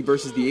 Ripley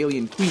versus the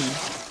Alien Queen,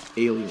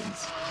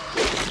 Aliens.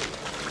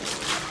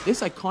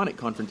 This iconic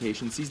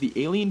confrontation sees the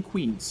Alien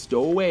Queen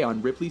stow away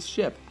on Ripley's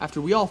ship after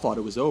we all thought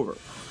it was over.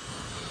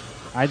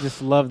 I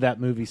just love that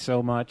movie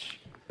so much.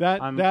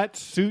 That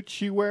suit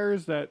she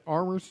wears, that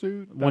armor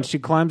suit. When she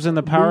climbs in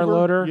the power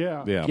loader,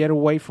 yeah. Get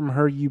away from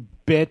her, you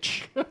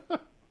bitch.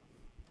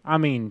 I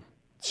mean...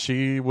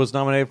 She was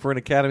nominated for an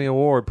Academy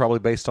Award probably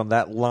based on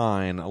that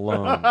line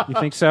alone. You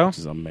think so? Which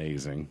is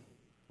amazing.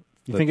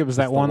 You think it was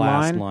that one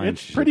line?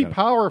 It's pretty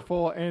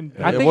powerful, and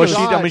I think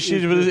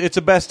it's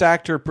a best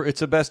actor.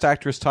 It's a best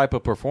actress type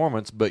of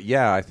performance. But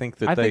yeah, I think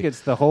think it's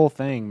the whole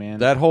thing, man.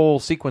 That whole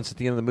sequence at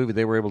the end of the movie,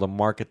 they were able to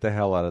market the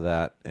hell out of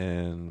that,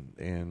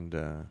 and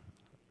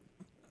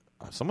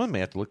someone may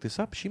have to look this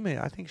up.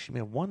 I think she may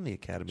have won the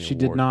Academy Award. She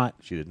did not.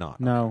 She did not.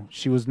 No,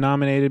 she was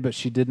nominated, but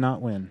she did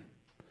not win.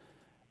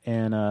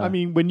 And I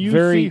mean, when you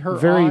see her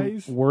very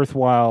eyes,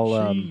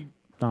 worthwhile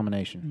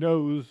nomination.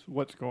 Knows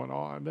what's going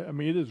on. I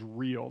mean, it is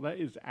real. That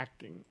is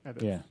acting.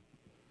 Yeah,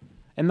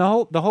 and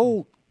the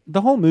whole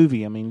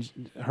movie. I mean,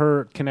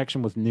 her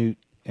connection with Newt,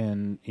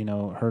 and you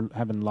know, her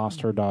having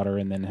lost her daughter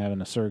and then having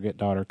a surrogate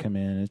daughter come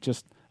in. It's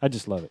just, I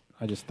just love it.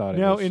 I just thought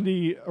now in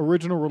the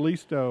original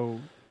release, though,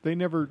 did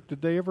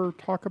they ever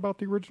talk about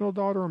the original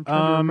daughter? I'm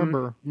trying to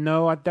remember.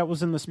 No, that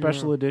was in the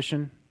special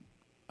edition.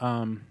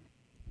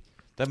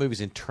 That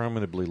movie's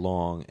interminably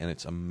long, and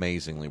it's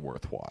amazingly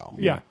worthwhile.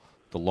 Yeah.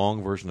 The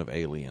long version of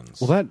Aliens.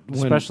 Well,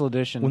 special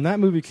edition. When that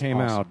movie came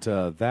out,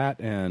 that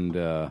and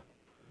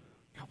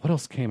what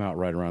else came out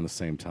right around the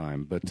same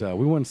time? But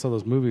we went and saw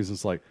those movies, and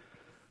it's like,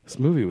 this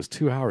movie was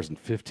 2 hours and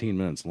 15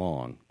 minutes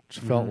long, which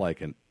felt like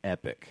an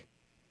epic.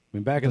 I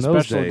mean, back in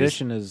those special days,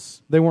 edition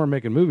they weren't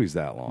making movies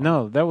that long.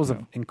 No, that was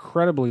an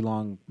incredibly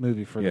long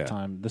movie for the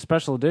time. The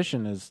special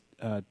edition is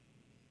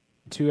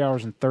 2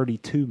 hours and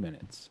 32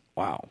 minutes.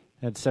 Wow.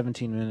 It had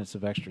 17 minutes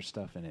of extra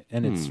stuff in it,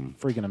 and it's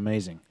freaking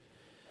amazing.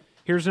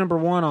 Here's number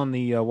 1 on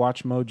the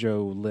Watch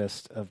Mojo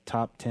list of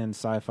top 10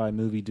 sci-fi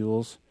movie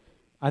duels.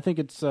 I think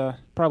it's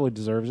probably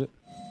deserves it.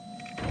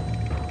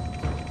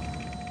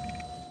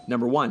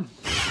 Number 1,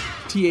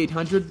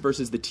 T-800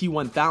 versus the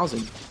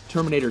T-1000,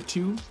 Terminator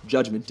 2,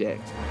 Judgment Day.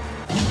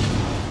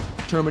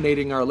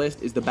 Terminating our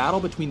list is the battle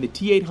between the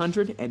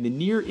T-800 and the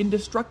near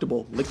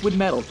indestructible liquid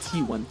metal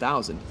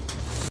T-1000.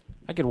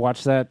 I could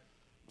watch that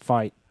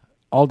fight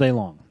all day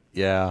long.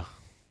 Yeah.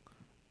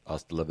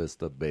 Hasta la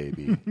vista,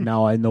 baby.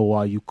 Now I know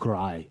why you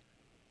cry.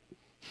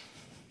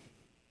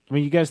 I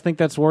mean, you guys think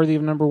that's worthy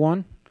of number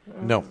one?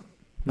 No.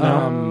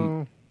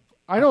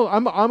 I don't.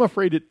 I'm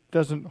afraid it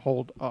doesn't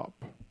hold up.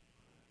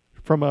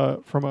 From a.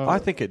 I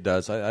think it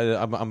does.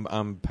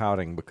 I'm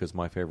pouting because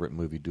my favorite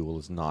movie, Duel,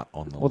 is not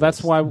on the list. Well,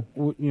 that's why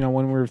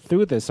when we were through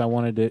with this, I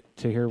wanted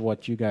to hear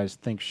what you guys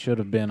think should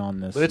have been on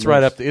this. But it's list.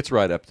 right up. It's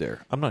right up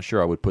there. I'm not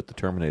sure I would put the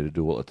Terminator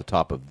Duel at the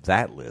top of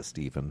that list,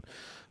 even.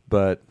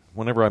 But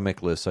whenever I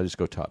make lists, I just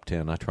go top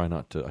 10. I try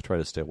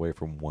to stay away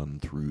from 1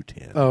 through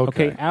 10. Oh,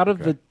 okay. Out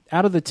of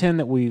the 10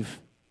 that we've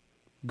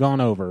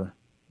gone over,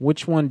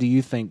 which one do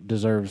you think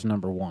deserves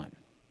number one?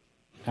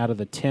 Out of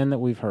the 10 that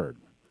we've heard.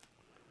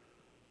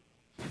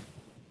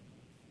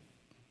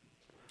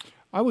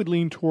 I would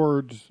lean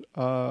towards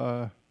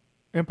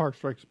Empire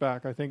Strikes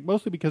Back, I think,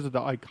 mostly because of the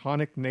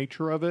iconic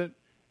nature of it,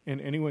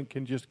 and anyone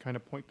can just kind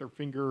of point their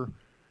finger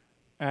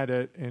at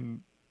it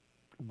and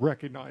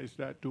recognize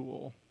that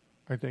duel.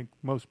 I think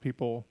most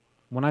people...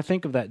 When I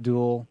think of that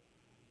duel,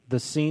 the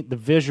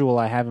visual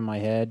I have in my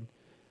head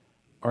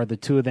are the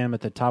two of them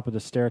at the top of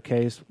the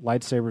staircase,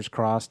 lightsabers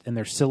crossed, and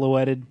they're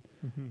silhouetted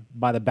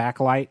by the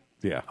backlight.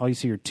 Yeah. All you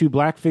see are two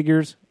black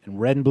figures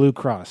and red and blue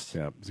crossed.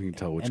 Yeah, so you can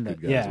tell which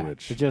good guy's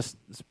which.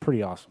 It's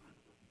pretty awesome.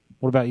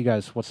 What about you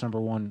guys? What's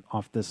number one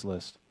off this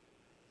list?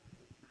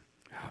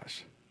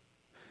 Gosh.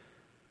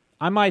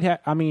 I might have...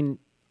 I mean,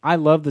 I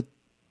love the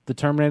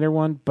Terminator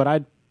one, but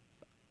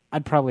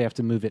I'd probably have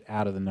to move it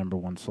out of the number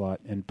one slot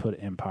and put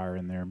Empire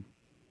in there,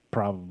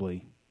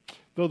 probably.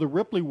 Though the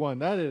Ripley one,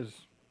 that is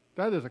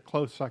a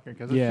close second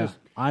because yeah, it's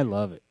just... I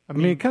love it. I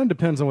mean, it kind of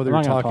depends on whether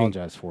I'm you're not talking.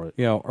 Apologize for it.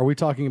 You know, are we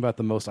talking about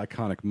the most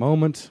iconic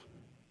moment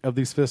of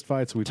these fist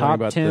fights? Are we Top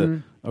talking about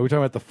 10. Are we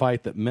talking about the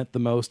fight that meant the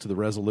most to the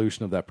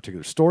resolution of that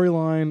particular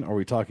storyline? Are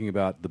we talking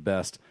about the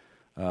best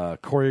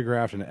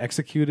choreographed and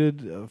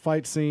executed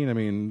fight scene? I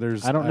mean,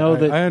 there's. I don't know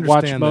that I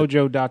understand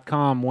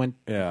WatchMojo.com went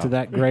to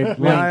that great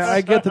length. Yeah,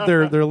 I get that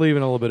they're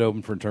leaving a little bit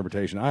open for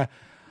interpretation. I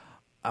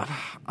don't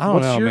know,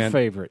 What's your man.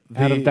 favorite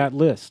out of that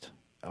list?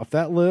 Off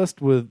that list,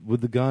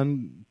 with the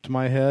gun to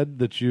my head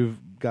that you've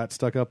got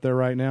stuck up there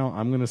right now,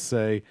 I'm going to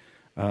say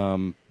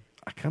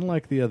I kind of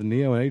like the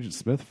Neo and Agent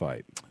Smith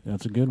fight.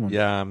 That's a good one.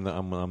 Yeah,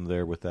 I'm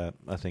there with that.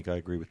 I think I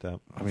agree with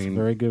that. I mean, a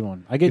very good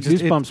one. I get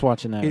goosebumps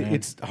watching that. Man.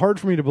 It's hard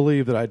for me to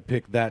believe that I'd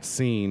pick that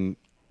scene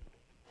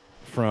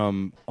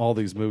from all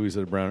these movies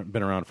that have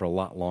been around for a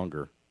lot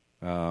longer.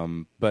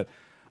 But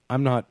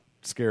I'm not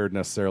scared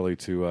necessarily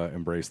to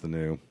embrace the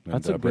new.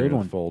 That's a great bring it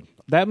one. to the fold.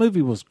 That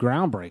movie was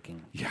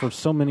groundbreaking for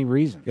so many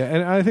reasons. Yeah,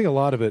 and I think a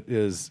lot of it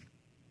is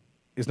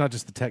not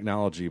just the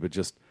technology, but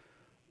just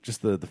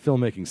the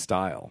filmmaking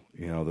style.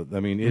 You know, I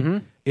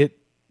mean,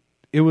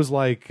 it was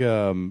like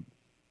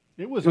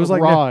it was a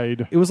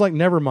ride. It was like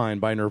Nevermind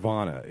by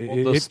Nirvana.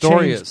 The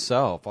story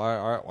itself.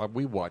 I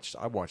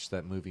watched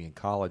that movie in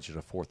college at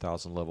a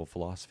 4,000 level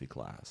philosophy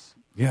class.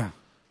 Yeah.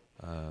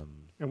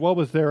 And what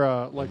was their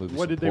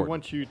what did they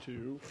want you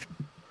to?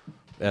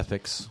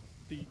 Ethics.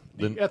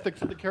 The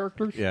ethics of the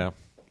characters. Yeah.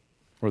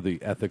 Or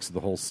the ethics of the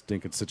whole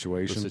stinking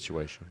situation. The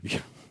situation. Yeah.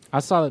 I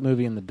saw that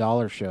movie in the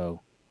Dollar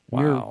Show.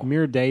 Wow.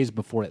 Mere days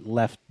before it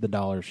left the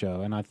Dollar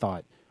Show, and I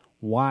thought,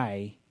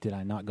 why did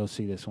I not go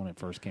see this when it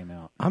first came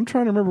out? I'm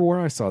trying to remember where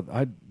I saw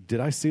it. Did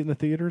I see it in the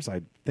theaters?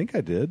 I think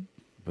I did,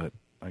 but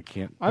I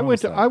can't. I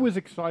was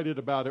excited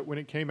about it when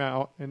it came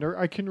out, and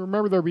I can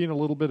remember there being a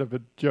little bit of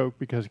a joke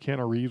because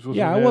Keanu Reeves was.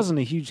 Yeah, in I wasn't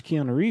a huge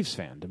Keanu Reeves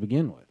fan to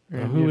begin with.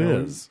 And, who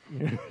is?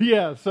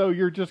 Yeah, so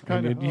you're just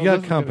kind of you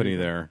got company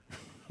there.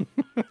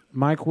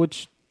 Mike,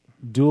 which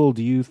duel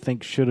do you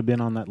think should have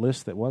been on that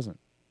list that wasn't?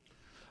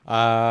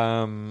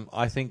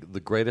 I think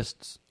the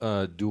greatest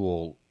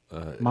duel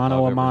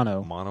mano a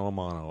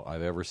mano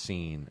I've ever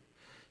seen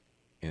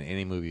in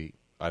any movie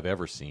I've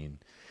ever seen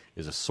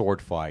is a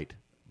sword fight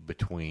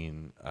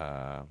between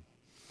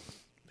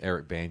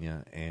Eric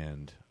Bana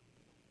and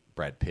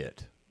Brad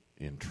Pitt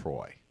in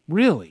Troy.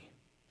 Really?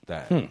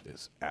 That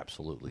is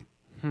absolutely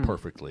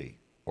perfectly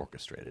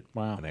orchestrated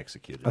and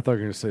executed. I thought you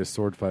were going to say a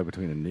sword fight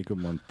between Inigo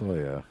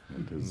Montoya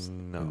and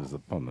his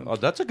opponent. Oh,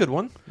 that's a good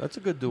one. That's a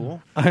good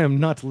duel. I am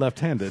not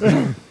left-handed.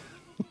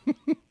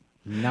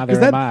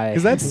 Neither am I.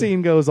 Because that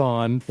scene goes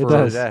on for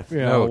to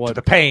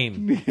the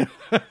pain.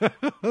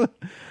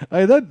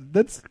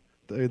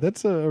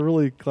 That's a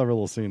really clever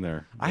little scene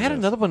there. I had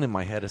another one in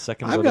my head a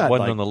second ago I've that got,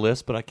 wasn't like- on the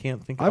list, but I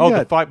can't think.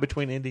 The fight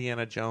between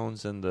Indiana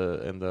Jones and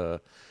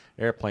the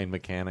airplane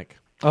mechanic.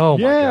 Oh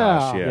my Yeah.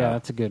 gosh! Yeah,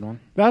 that's a good one.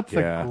 That's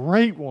a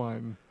great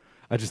one.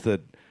 I just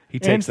that he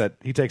takes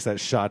that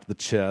shot to the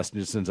chest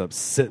and just ends up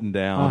sitting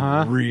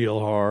down real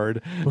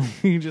hard.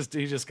 he just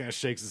kind of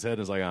shakes his head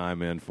and is like,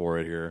 "I'm in for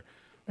it here."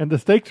 And the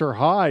stakes are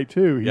high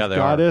too. He's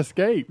got to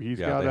escape. He's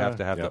They got have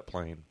to have that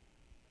plane.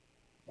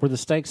 Were the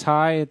stakes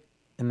high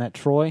in that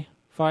Troy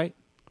fight?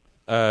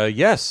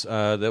 Yes,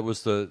 that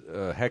was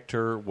the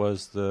Hector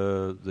was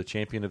the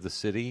champion of the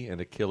city,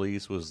 and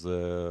Achilles was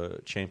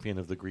the champion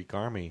of the Greek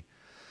army.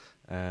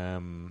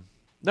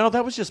 No,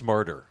 that was just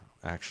murder.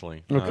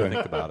 Actually, now that I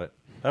think about it.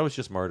 That was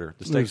just murder.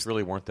 The stakes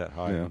really weren't that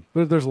high. Yeah,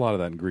 but there's a lot of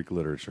that in Greek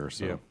literature,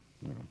 so Yeah.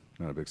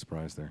 not a big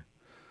surprise there.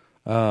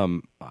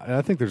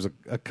 I think there's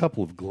a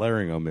couple of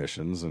glaring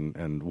omissions,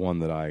 and one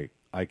that I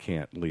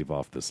can't leave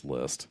off this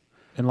list.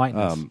 Enlighten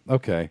us.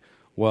 Okay.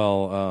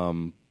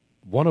 Well,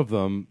 one of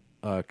them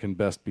can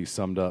best be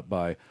summed up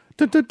by.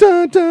 Oh, I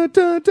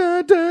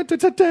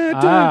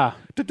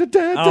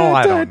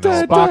don't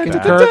know. Spock and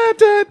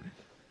Kirk.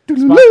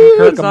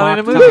 It's not in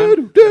a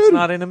movie. It's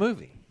not in a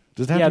movie.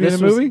 Does it have to be in a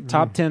this was movie?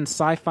 top 10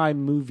 sci-fi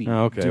movie.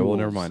 Oh, okay, well, duels.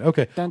 never mind.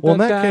 Okay, Dun, well, in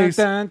dun, that dun, case,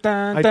 dun,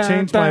 dun, I dun,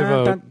 changed my dun,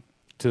 vote dun.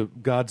 to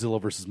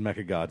Godzilla versus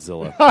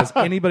Mechagodzilla. Has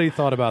anybody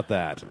thought about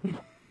that?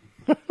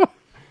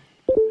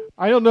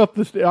 I don't know if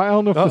the stakes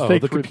the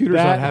were computer's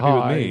that not happy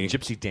with high. me.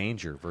 Gypsy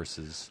Danger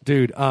versus...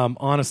 Dude,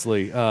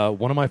 honestly,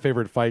 one of my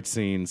favorite fight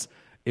scenes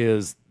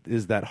is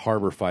that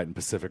harbor fight in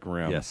Pacific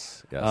Rim.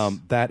 Yes.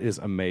 That is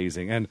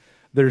amazing. And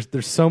there's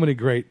so many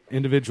great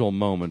individual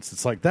moments.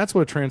 It's like that's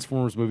what a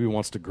Transformers movie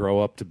wants to grow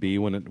up to be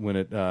when it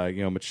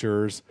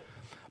matures.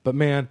 But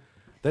man,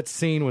 that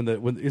scene when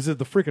is it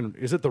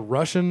the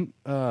Russian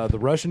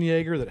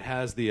Jaeger that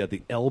has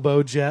the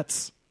elbow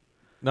jets?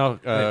 No,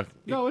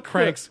 No, it's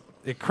cranks.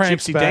 It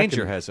cranks Gypsy back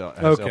Danger and- has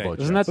elbow okay.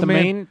 jets. Isn't that the But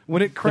man, main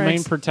when it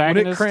cranks, the main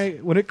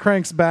protagonist? when it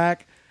cranks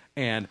back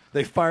and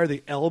they fire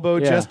the elbow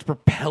Yeah. just to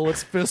propel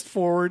its fist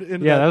forward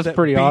into Yeah, that was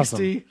pretty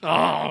beastie.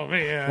 awesome. Oh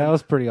man, That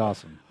was pretty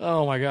awesome.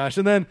 oh my gosh!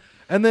 And then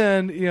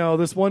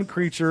this one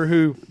creature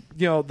who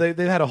they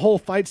had a whole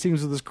fight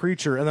scenes with this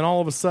creature, and then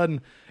all of a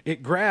sudden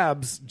it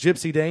grabs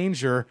Gypsy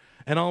Danger.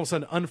 And all of a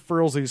sudden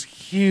unfurls these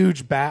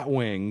huge bat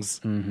wings,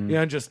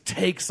 and just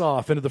takes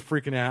off into the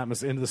freaking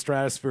atmosphere, into the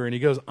stratosphere, and he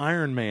goes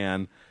Iron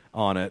Man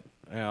on it.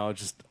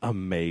 Just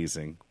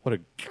amazing. What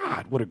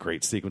a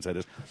great sequence that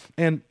is.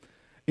 And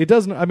it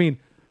doesn't, I mean,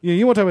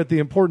 you want to talk about the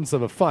importance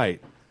of a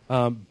fight.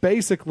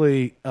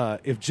 Basically,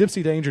 if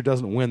Gypsy Danger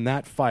doesn't win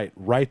that fight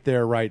right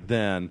there, right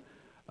then,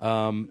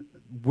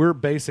 we're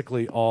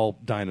basically all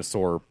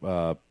dinosaur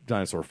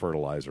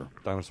fertilizer.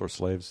 Dinosaur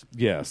slaves.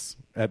 Yes,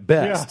 at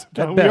best.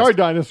 Yeah, At we best. are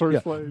dinosaur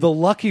slaves. The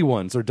lucky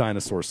ones are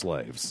dinosaur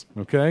slaves.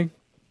 Okay,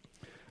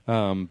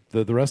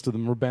 the rest of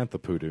them are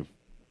bantha poodoo,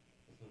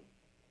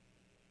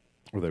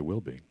 or they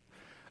will be.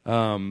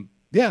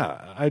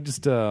 I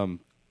just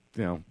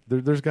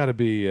there's got to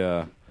be.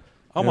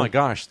 Oh my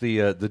gosh,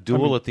 the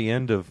duel at the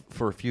end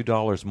for a few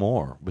dollars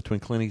more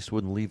between Clint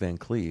Eastwood and Lee Van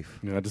Cleef.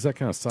 Yeah, does that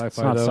count as sci-fi? It's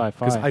not though?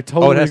 sci-fi. 'Cause I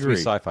totally it has agree. to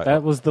be sci-fi.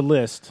 That was the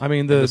list. I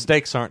mean, the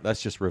stakes aren't.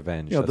 That's just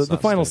revenge. The That's not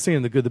final stake.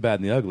 scene, the good, the bad,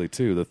 and the ugly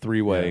too. The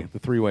three-way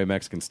Yeah.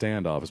 Mexican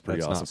standoff is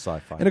pretty That's not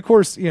awesome. sci-fi. And of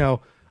course,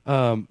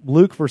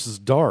 Luke versus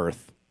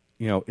Darth,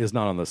 is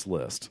not on this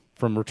list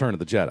from Return of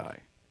the Jedi.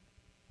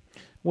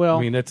 Well,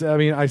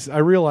 I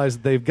realize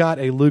they've got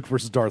a Luke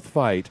versus Darth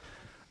fight,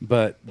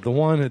 but the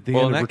one at the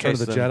end in of that Return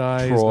case, of the then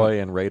Jedi, Troy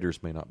and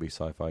Raiders may not be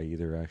sci-fi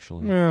either.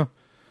 Actually, yeah.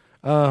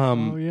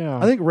 yeah.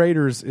 I think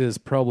Raiders is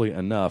probably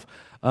enough.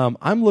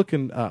 I'm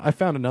looking. I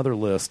found another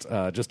list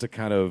just to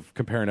kind of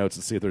compare notes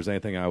and see if there's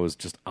anything I was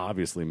just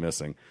obviously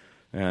missing,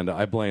 and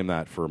I blame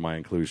that for my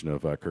inclusion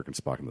of Kirk and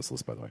Spock in this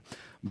list, by the way.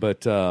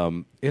 But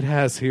it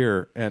has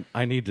here, and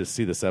I need to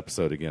see this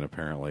episode again,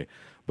 apparently.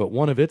 But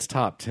one of its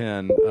top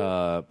 10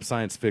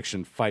 science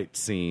fiction fight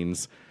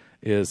scenes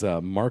is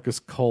Marcus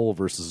Cole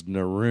versus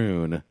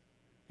Naroon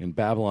in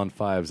Babylon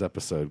 5's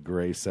episode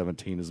Gray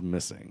 17 is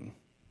Missing.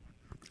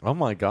 Oh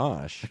my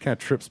gosh, That kind of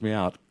trips me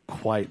out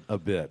quite a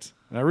bit.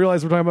 And I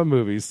realize we're talking about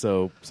movies,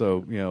 so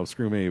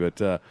screw me.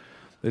 But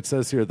it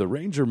says here, the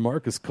Ranger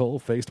Marcus Cole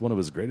faced one of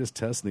his greatest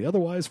tests in the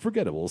otherwise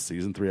forgettable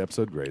Season 3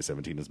 episode Gray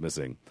 17 is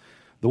Missing.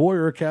 The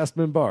warrior cast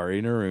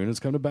Minbari, Naroon, has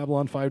come to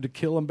Babylon 5 to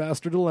kill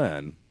Ambassador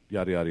Delenn.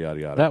 Yada, yada, yada,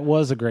 yada. that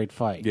was a great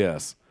fight.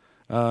 Yes.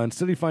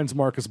 Instead, he finds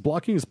Marcus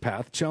blocking his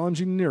path,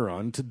 challenging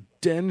Neron to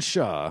Den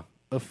Shah,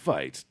 a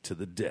fight to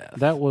the death.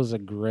 That was a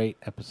great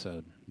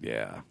episode.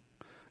 Yeah.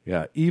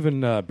 Yeah,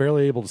 even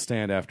barely able to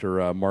stand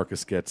after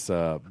Marcus gets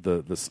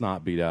the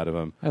snot beat out of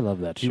him. I love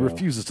that He show.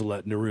 refuses to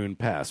let Naroon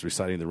pass,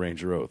 reciting the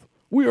Ranger Oath.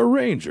 We are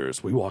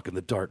Rangers. We walk in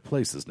the dark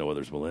places no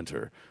others will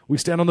enter. We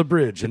stand on the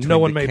bridge and no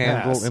one may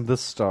candle pass. and the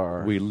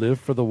star. We live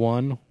for the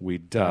one. We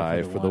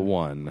die for the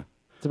one.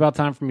 It's about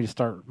time for me to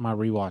start my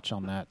rewatch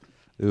on that.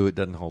 Ooh, it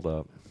doesn't hold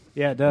up.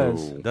 Yeah, it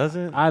does. Does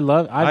it? I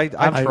love. I've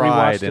tried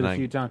rewatched it and a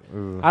few times.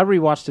 Ooh. I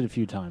rewatched it a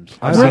few times.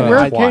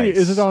 Where twice. can you,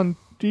 is it on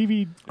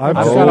DVD?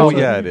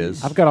 It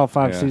is. I've got all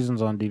 5 Yeah.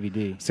 seasons on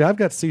DVD. See, I've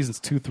got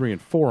seasons 2, 3,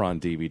 and 4 on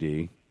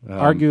DVD.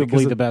 because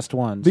Arguably of- the best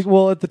ones.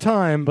 Well, at the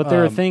time, But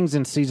there are things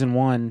in season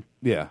 1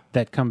 yeah.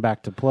 that come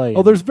back to play.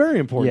 Oh, there's very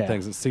important Yeah.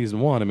 things in season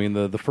 1. I mean,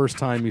 the first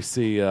time you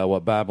see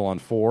Babylon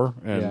 4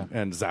 Yeah.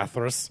 and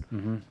Zathras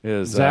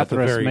is at the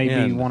Zathras very may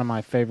end. be one of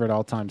my favorite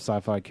all-time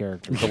sci-fi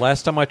characters. The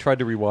last time I tried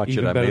to rewatch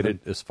Even it, I better made than-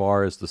 it as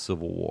far as the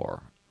Civil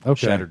War.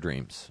 Okay. Shattered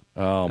Dreams.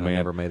 Oh And man, I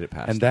never made it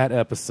past. And it. that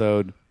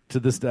episode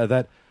to this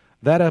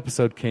that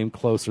episode came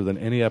closer than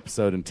any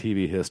episode in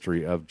TV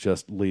history of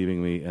just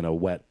leaving me in a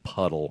wet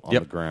puddle on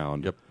Yep. the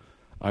ground. Yep.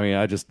 I mean,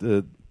 I just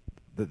that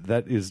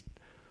is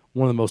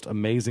one of the most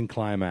amazing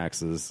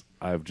climaxes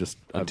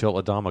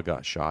until Adama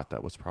got shot.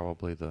 That was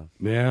probably the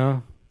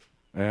yeah.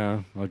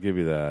 I'll give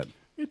you that.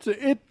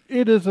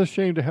 It is a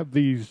shame to have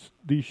these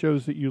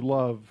shows that you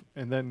love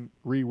and then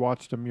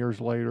rewatch them years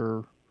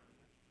later,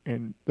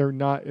 and they're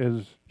not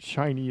as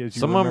shiny as you.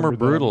 Some of them are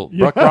brutal.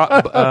 Yeah.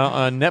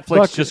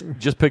 Netflix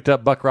just picked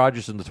up Buck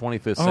Rogers in the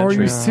 25th century. Are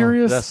you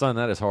serious?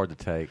 That is hard to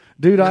take,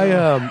 dude.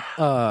 I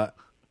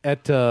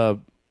at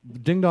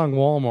Ding Dong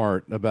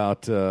Walmart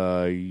about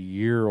a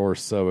year or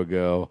so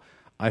ago,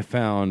 I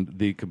found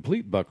the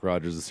complete Buck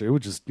Rogers series,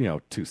 which is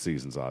 2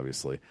 seasons,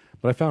 obviously.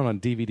 But I found it on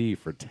DVD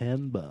for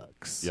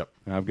 $10. Yep,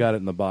 and I've got it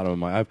in the bottom of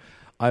my.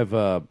 I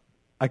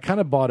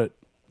kind of bought it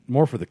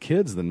more for the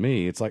kids than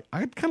me. It's like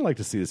I'd kind of like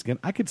to see this again.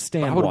 I could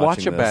stand. I would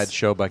watch a this. bad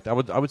show back then.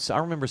 I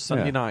remember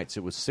Sunday nights.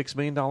 It was $6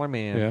 Million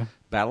Man,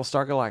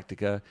 Battlestar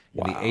Galactica,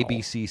 and the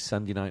ABC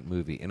Sunday night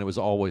movie, and it was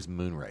always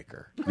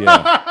Moonraker.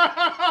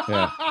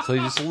 Yeah. So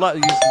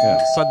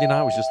Sunday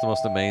night was just the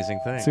most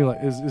amazing thing. See, like,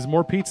 is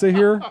more pizza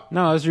here?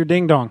 No, it's your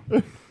ding dong.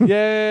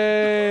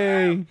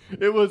 Yay!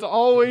 It was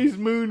always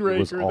Moonraker. It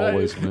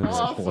was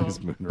always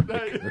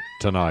Moonraker.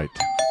 Tonight.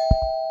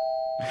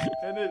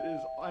 And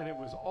it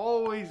was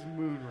always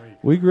Moonraker.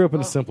 We grew up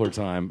in a simpler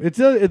time.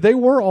 They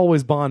were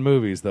always Bond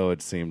movies, though.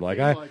 It seemed like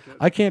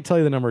I can't tell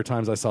you the number of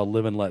times I saw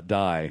Live and Let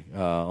Die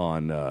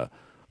on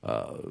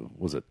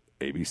was it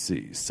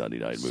ABC Sunday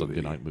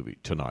night movie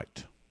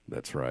tonight.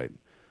 That's right.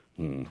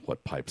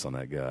 What pipes on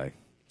that guy?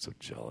 So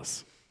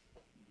jealous.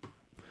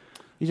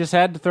 You just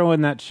had to throw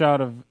in that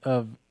shot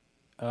of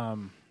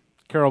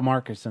Carol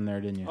Marcus in there,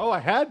 didn't you? Oh, I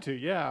had to.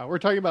 Yeah, we're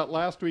talking about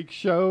last week's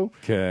show.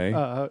 Okay.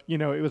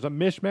 It was a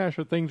mishmash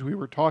of things we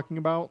were talking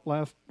about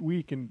last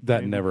week, and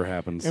never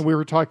happens. And we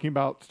were talking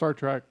about Star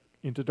Trek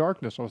Into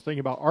Darkness. I was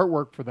thinking about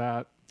artwork for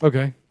that.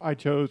 Okay. I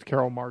chose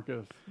Carol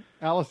Marcus.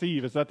 Alice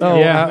Eve. Is that the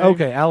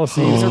okay. Alice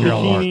Eve. Her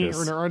Carol bikini Marcus.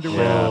 or in her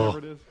underwear, whatever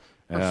it is.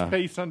 Yeah. Her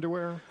space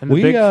underwear. And the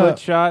Bigfoot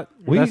shot.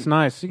 That's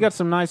nice. You got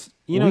some nice.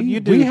 You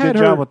did a good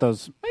job with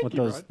those.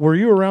 Rod. Were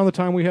you around the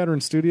time we had her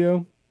in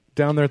studio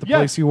down there at the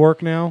place you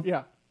work now?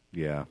 Yeah.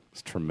 Yeah,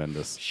 it's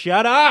tremendous.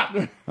 Shut up!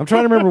 I'm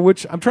trying to remember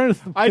which. I'm trying to.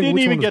 I didn't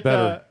which even one was get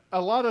better.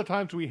 a lot of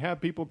times we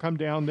have people come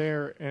down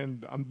there,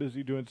 and I'm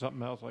busy doing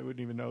something else. I wouldn't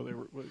even know they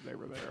were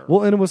there.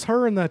 Well, and it was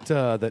her and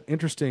that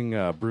interesting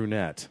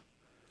brunette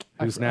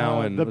who's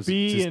now in the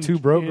bee she's too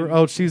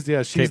broke. She's the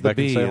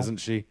bee, Beckinsale? isn't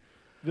she?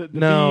 The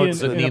no,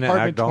 bee in Nina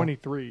apartment Agdal?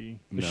 23.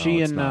 No,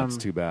 she it's in, not. It's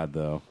too bad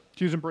though.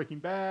 She was in Breaking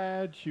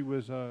Bad. She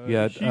was.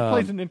 She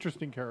plays an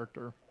interesting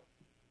character.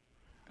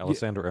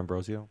 Alessandra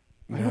Ambrosio.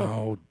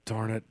 No,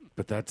 darn it!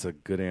 But that's a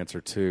good answer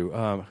too.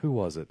 Who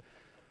was it?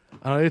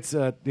 It's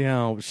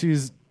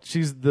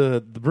she's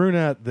the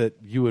brunette that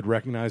you would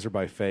recognize her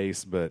by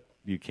face, but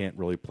you can't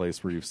really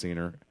place where you've seen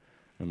her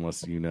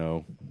unless you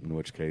know. In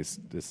which case,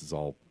 this is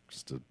all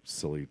just a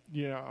silly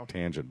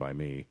tangent by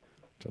me,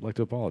 which I'd like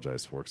to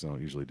apologize for because I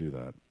don't usually do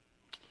that.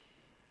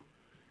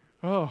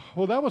 Oh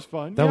well, that was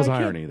fun. That was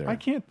irony there. I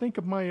can't think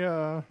of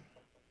my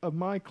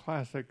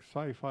classic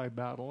sci-fi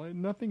battle.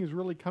 Nothing is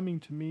really coming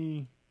to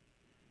me.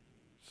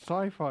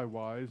 Sci-fi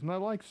wise, and I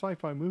like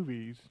sci-fi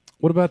movies.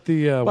 What about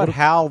the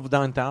HAL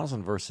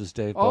 9000 versus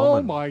Dave Oh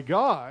Bowman? my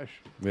gosh!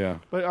 Yeah,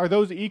 but are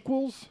those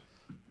equals?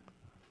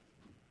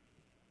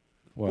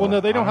 Well, no,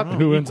 they don't have to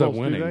be who equals, ends up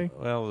winning. do they?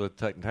 Well,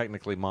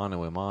 technically,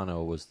 mano a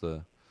mano was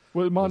the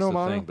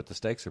thing, but the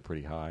stakes are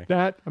pretty high.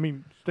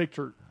 Stakes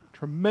are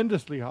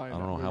tremendously high. I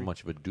don't know how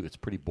much of it's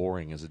pretty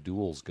boring as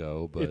duels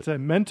go, but it's a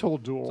mental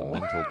duel. It's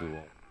a mental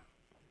duel.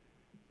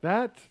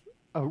 That's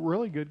a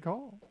really good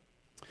call.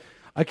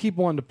 I keep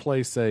wanting to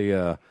place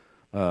a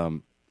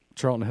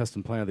Charlton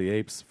Heston Planet of the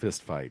Apes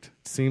fist fight.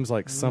 It seems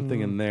like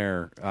something in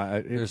there.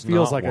 It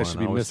feels like I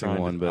should be missing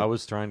one. But I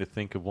was trying to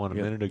think of one a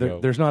minute ago.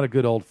 There's not a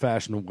good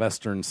old-fashioned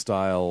Western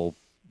style,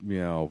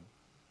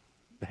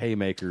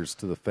 haymakers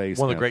to the face.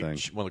 One of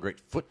the great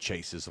foot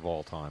chases of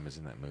all time is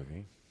in that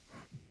movie.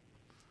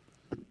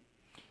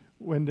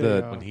 When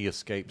he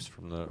escapes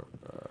from the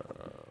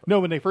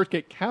when they first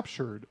get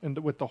captured and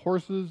with the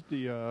horses,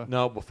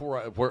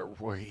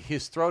 where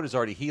his throat is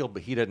already healed,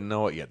 but he doesn't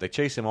know it yet. They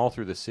chase him all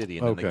through the city,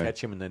 and then they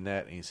catch him in the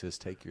net, and he says,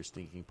 "Take your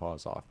stinking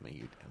paws off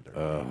me, you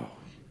tender."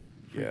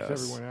 Yes,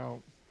 everyone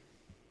out.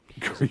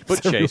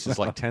 Foot chase is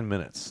like 10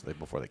 minutes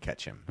before they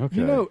catch him.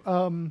 Okay,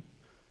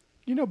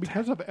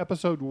 because of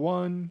episode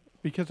 1,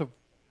 because of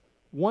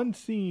one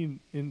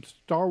scene in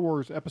Star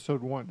Wars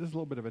Episode 1. This is a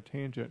little bit of a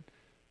tangent.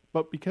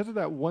 But because of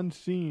that one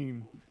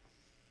scene,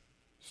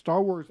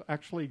 Star Wars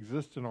actually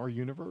exists in our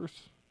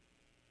universe.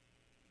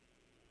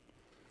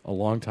 A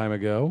long time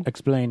ago?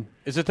 Explain.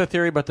 Is it the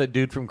theory about that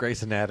dude from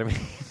Grey's Anatomy?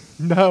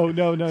 No.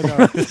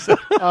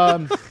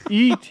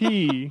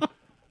 E.T.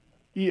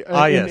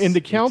 Yes. In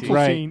the council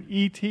scene,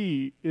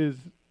 E.T. is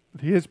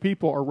his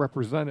people are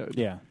represented.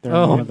 Yeah, they're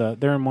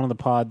in one of the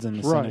pods in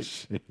the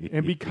Senate.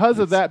 And because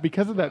of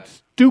that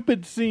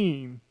stupid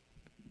scene,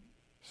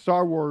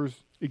 Star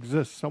Wars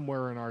exists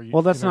somewhere in our universe.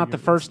 Well, that's not the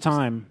first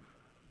time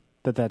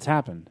that's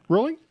happened.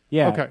 Really?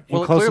 Yeah. Okay.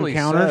 In Close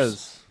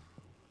Encounters,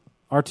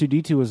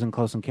 R2-D2 was in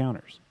Close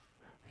Encounters.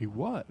 He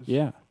was?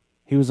 Yeah.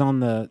 He was on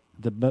the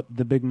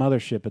big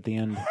mothership at the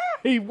end.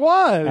 He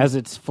was as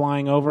it's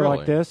flying over Really?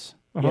 like this.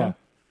 Uh-huh.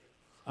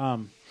 Yeah.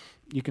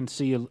 You can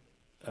see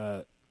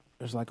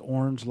there's like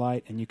orange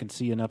light, and you can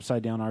see an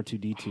upside down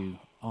R2-D2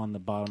 on the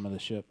bottom of the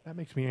ship. That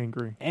makes me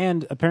angry.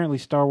 And apparently,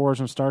 Star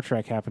Wars and Star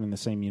Trek happen in the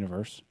same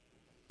universe,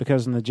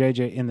 because in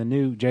the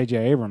new J.J.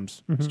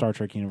 Abrams Star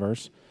Trek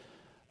universe,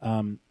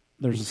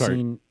 there's a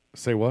scene.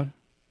 Say what?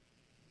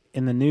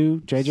 In the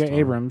new J.J.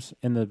 Abrams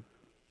in the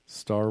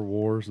Star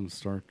Wars and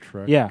Star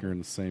Trek are in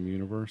the same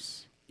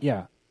universe.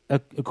 Yeah.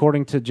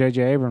 According to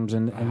J.J. Abrams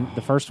and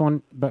the first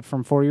one, but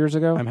from 4 years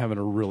ago. I'm having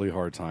a really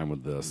hard time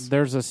with this.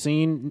 There's a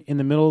scene in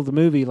the middle of the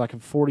movie, like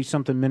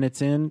 40-something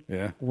minutes in,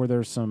 where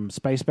there's some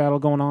space battle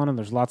going on, and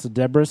there's lots of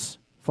debris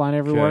flying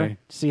everywhere. Okay.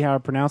 See how I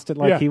pronounced it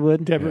like he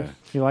would? Debris. Yeah.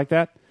 You like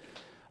that?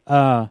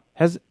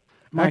 Has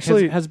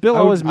Bill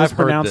always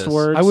mispronounced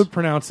words? I would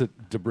pronounce it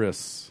debris.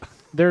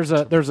 There's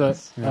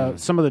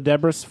some of the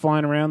debris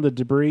flying around, the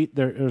debris.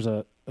 There's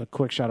a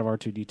quick shot of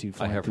R2-D2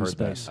 flying through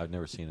space. I've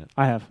never seen it.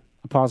 I have.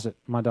 I paused it.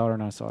 My daughter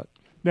and I saw it.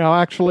 Now,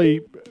 actually,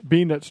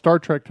 being that Star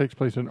Trek takes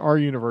place in our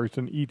universe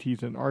and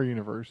E.T.'s in our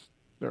universe,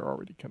 they're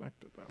already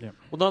connected. Though. Yeah.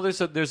 Well, no, there's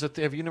a.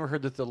 Have you never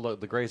heard that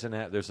the Grey's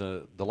Anatomy?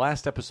 The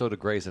last episode of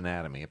Grey's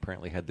Anatomy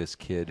apparently had this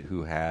kid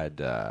who had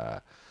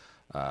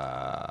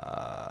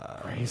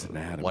Grey's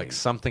Anatomy, like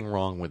something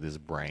wrong with his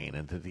brain,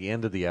 and at the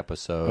end of the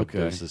episode,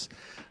 this is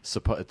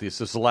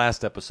the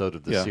last episode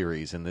of the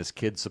series, and this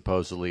kid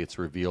supposedly it's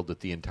revealed that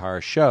the entire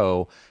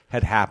show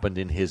had happened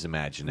in his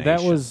imagination.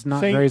 That was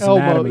not Grey's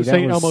Anatomy.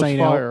 That was Saint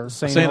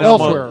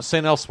Elsewhere.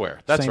 Saint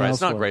Elsewhere. That's Saint right. Elsewhere.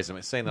 It's not Grey's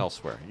Anatomy. Saint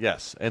Elsewhere.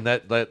 Yes, and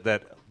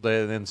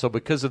and so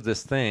because of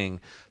this thing,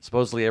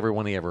 supposedly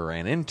everyone he ever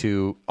ran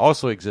into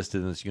also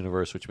existed in this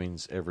universe, which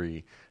means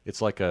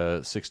it's like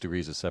a 6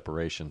 degrees of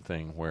separation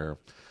thing where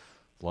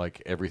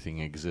like everything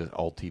exists,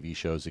 all TV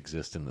shows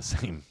exist in the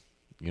same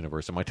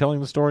universe. Am I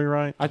telling the story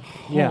right? I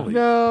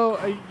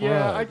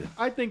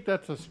think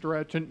that's a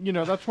stretch, and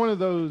that's one of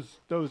those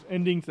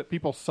endings that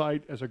people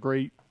cite as a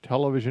great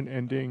television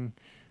ending.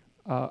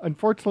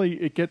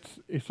 Unfortunately,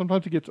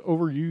 sometimes it gets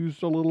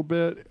overused a little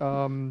bit.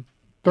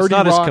 It's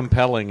not as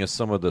compelling as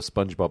some of the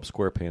SpongeBob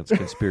SquarePants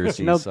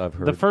conspiracies I've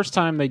heard. The first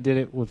time they did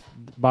it with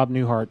Bob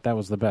Newhart, that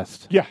was the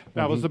best. Yeah,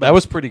 that was the best. That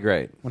was pretty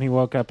great. When he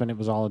woke up and it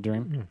was all a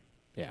dream.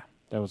 Yeah,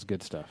 that was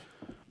good stuff.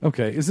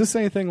 Okay, is this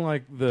anything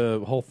like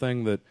the whole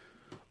thing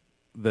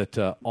that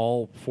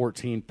all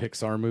 14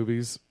 Pixar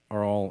movies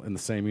are all in the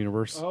same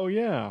universe? Oh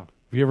yeah. Have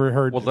you ever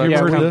heard? Well,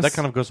 that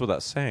kind of goes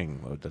without saying,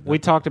 though, doesn't it? We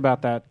talked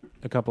about that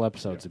a couple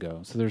episodes ago,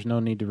 so there's no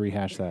need to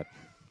rehash that.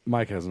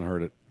 Mike hasn't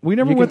heard it. We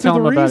never went through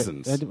the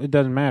reasons. It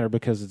doesn't matter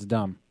because it's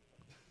dumb.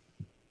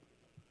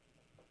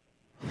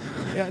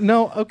 Yeah,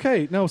 no,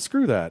 okay. No,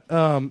 screw that.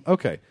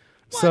 Okay.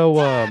 What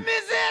time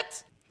is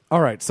it? All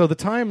right, so the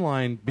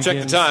timeline begins...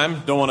 Check the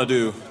time. Don't want to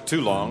do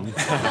too long.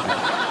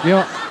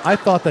 I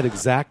thought that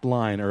exact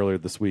line earlier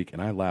this week,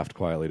 and I laughed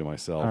quietly to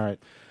myself. All right.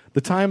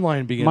 The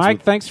timeline begins Mike,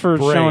 with thanks for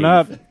Brave. showing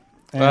up.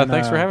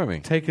 Thanks for having me.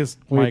 Take his...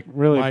 We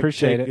really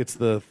appreciate it. It's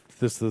the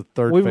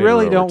third We Pharaoh,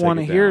 really don't take want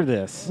to it hear down.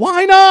 this.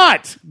 Why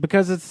not?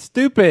 Because it's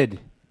stupid.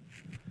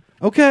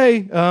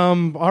 Okay.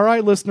 All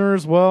right,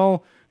 listeners.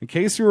 Well, in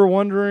case you were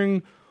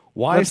wondering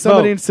why Let's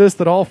somebody vote. insists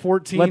that all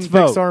 14 Let's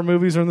vote. Pixar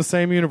movies are in the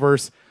same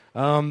universe,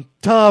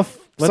 tough.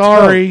 Let's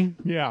Sorry. vote.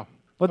 Yeah.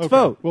 Let's Okay,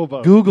 vote. we'll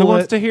vote. Google Who it.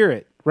 wants to hear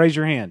it? Raise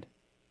your hand.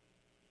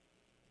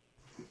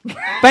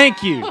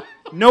 Thank you.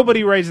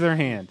 Nobody raised their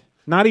hand.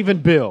 Not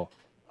even Bill.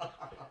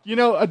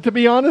 To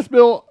be honest,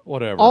 Bill,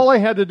 Whatever. all I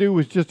had to do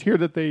was just hear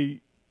that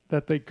they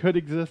could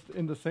exist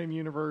in the same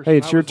universe. Hey, and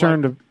it's I your was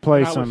turn like- to play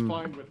and I was some.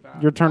 fine with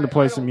that. Your turn to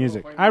play I some don't know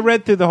music. if I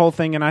read through the whole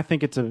thing, and I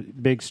think it's a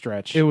big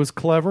stretch. It was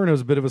clever and it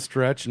was a bit of a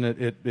stretch, and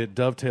it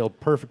dovetailed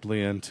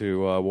perfectly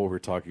into what we were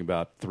talking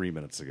about 3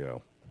 minutes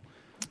ago.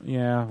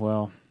 Yeah,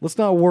 well, let's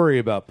not worry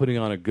about putting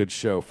on a good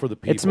show for the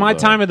people. It's my though.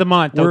 time of the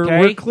month, We're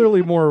okay?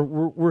 clearly more.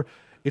 We're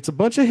it's a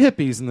bunch of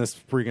hippies in this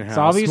freaking house.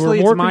 So obviously who are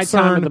it's more my time of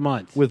concerned the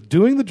month. with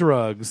doing the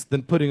drugs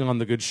than putting on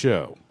the good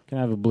show. Can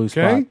I have a blue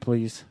Okay? spot,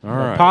 please? All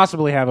right.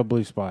 Possibly have a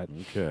blue spot.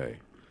 Okay.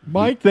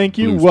 Mike, thank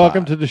you. Blue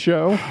Welcome spot. to the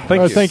show.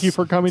 Thank you. Thank you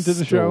for coming to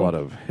the Still show. a lot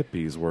of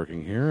hippies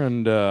working here,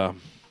 and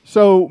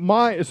So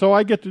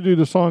I get to do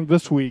the song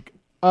this week.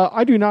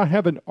 I do not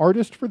have an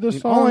artist for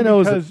this song. all I know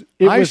is because that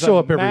it I was show a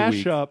up every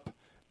week. mashup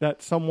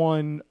that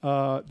someone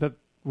that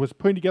was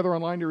putting together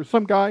online. There was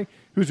some guy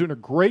who's doing a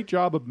great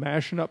job of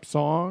mashing up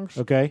songs.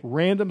 Okay.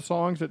 Random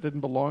songs that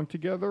didn't belong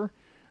together.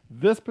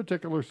 This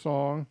particular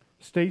song,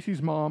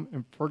 Stacy's Mom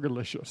and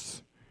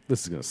Fergalicious.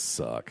 this is gonna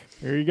suck.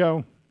 Here you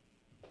go.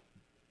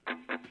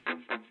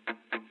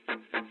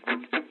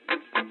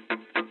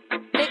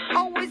 They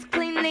always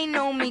claim they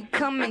know me,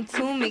 coming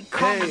to me,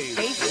 call me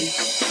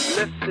Stacy.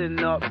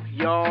 Listen up,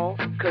 y'all,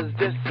 cause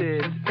this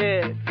is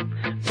it.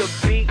 The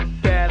beat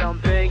that I'm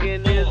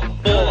banging is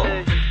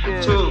the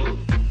shit.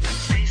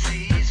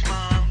 Stacy's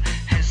mom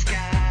has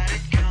got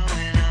it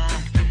going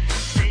on.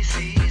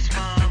 Stacy's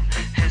mom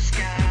has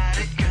got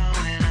it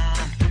going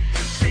on.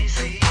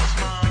 Stacy's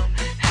mom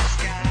has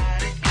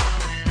got it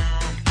going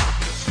on.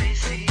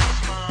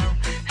 Stacy's mom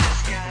has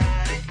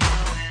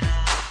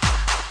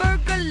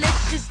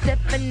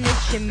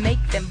definition make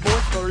them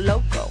boys go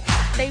loco.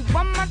 They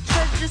run my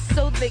treasures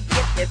so they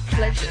get their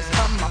pleasures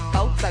from my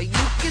photo.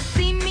 You can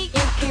see me,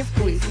 you can't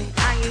squeeze me.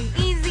 I ain't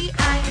easy,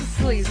 I ain't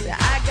sleazy.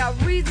 I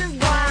got reasons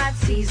why I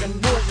tease them.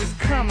 Boys just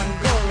come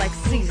and go like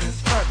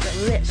seasons for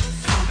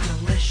delicious.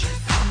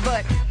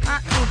 But I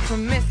ain't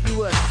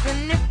promiscuous,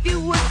 and if you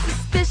were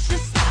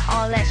suspicious,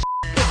 all that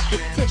shit is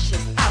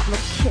fictitious. I blow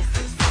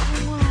kisses.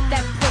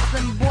 That puts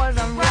them boys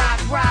on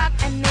rock,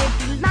 and they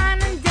be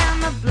lining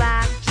down the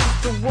block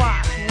just to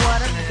watch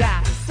what I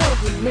got. So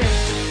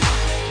delicious.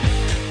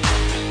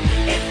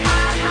 It's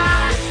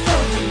hot, so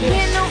delicious.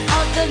 Can no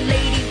other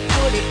lady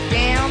put it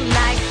down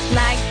like.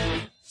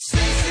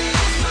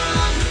 Stacey's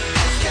mom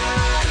has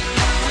got it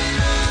going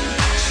on.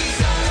 She's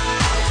all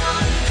I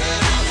want,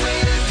 and I've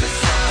waited for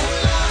so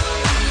long.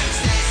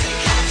 Stacey,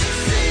 can't you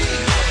see?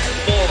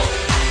 4,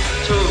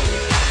 2.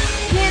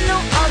 Can no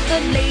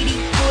other lady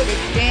put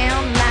it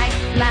down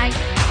like.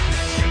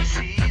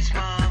 Stacey's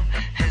mom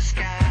has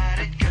got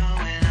it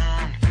going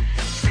on.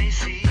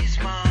 Stacey's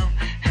mom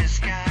has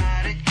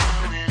got it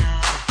going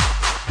on.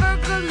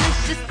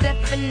 Fergalicious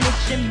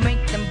definition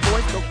make them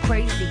boys go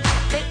crazy.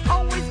 They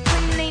always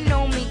claim they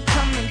know me,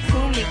 coming to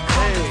me,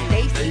 call me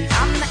Stacey.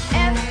 I'm the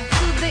F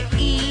to the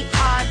E,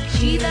 R,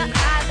 G, the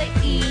I, the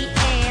E,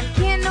 and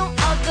can no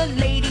other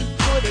lady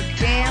put it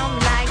down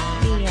like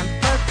me. I'm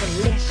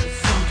Fergalicious,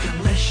 so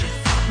delicious.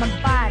 My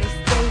body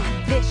stays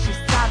vicious.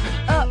 I be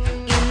up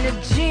in the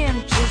gym,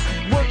 just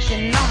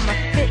working on my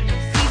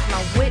fitness. He's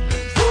my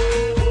witness.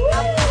 I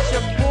put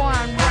your boy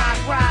on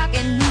rock,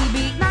 and he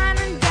be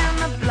lining down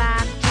the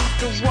block just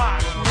to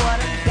watch what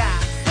I got.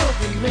 So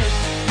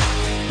delicious.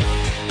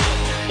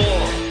 4,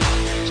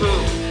 2.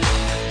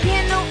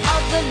 Can no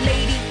other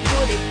lady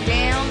put it down?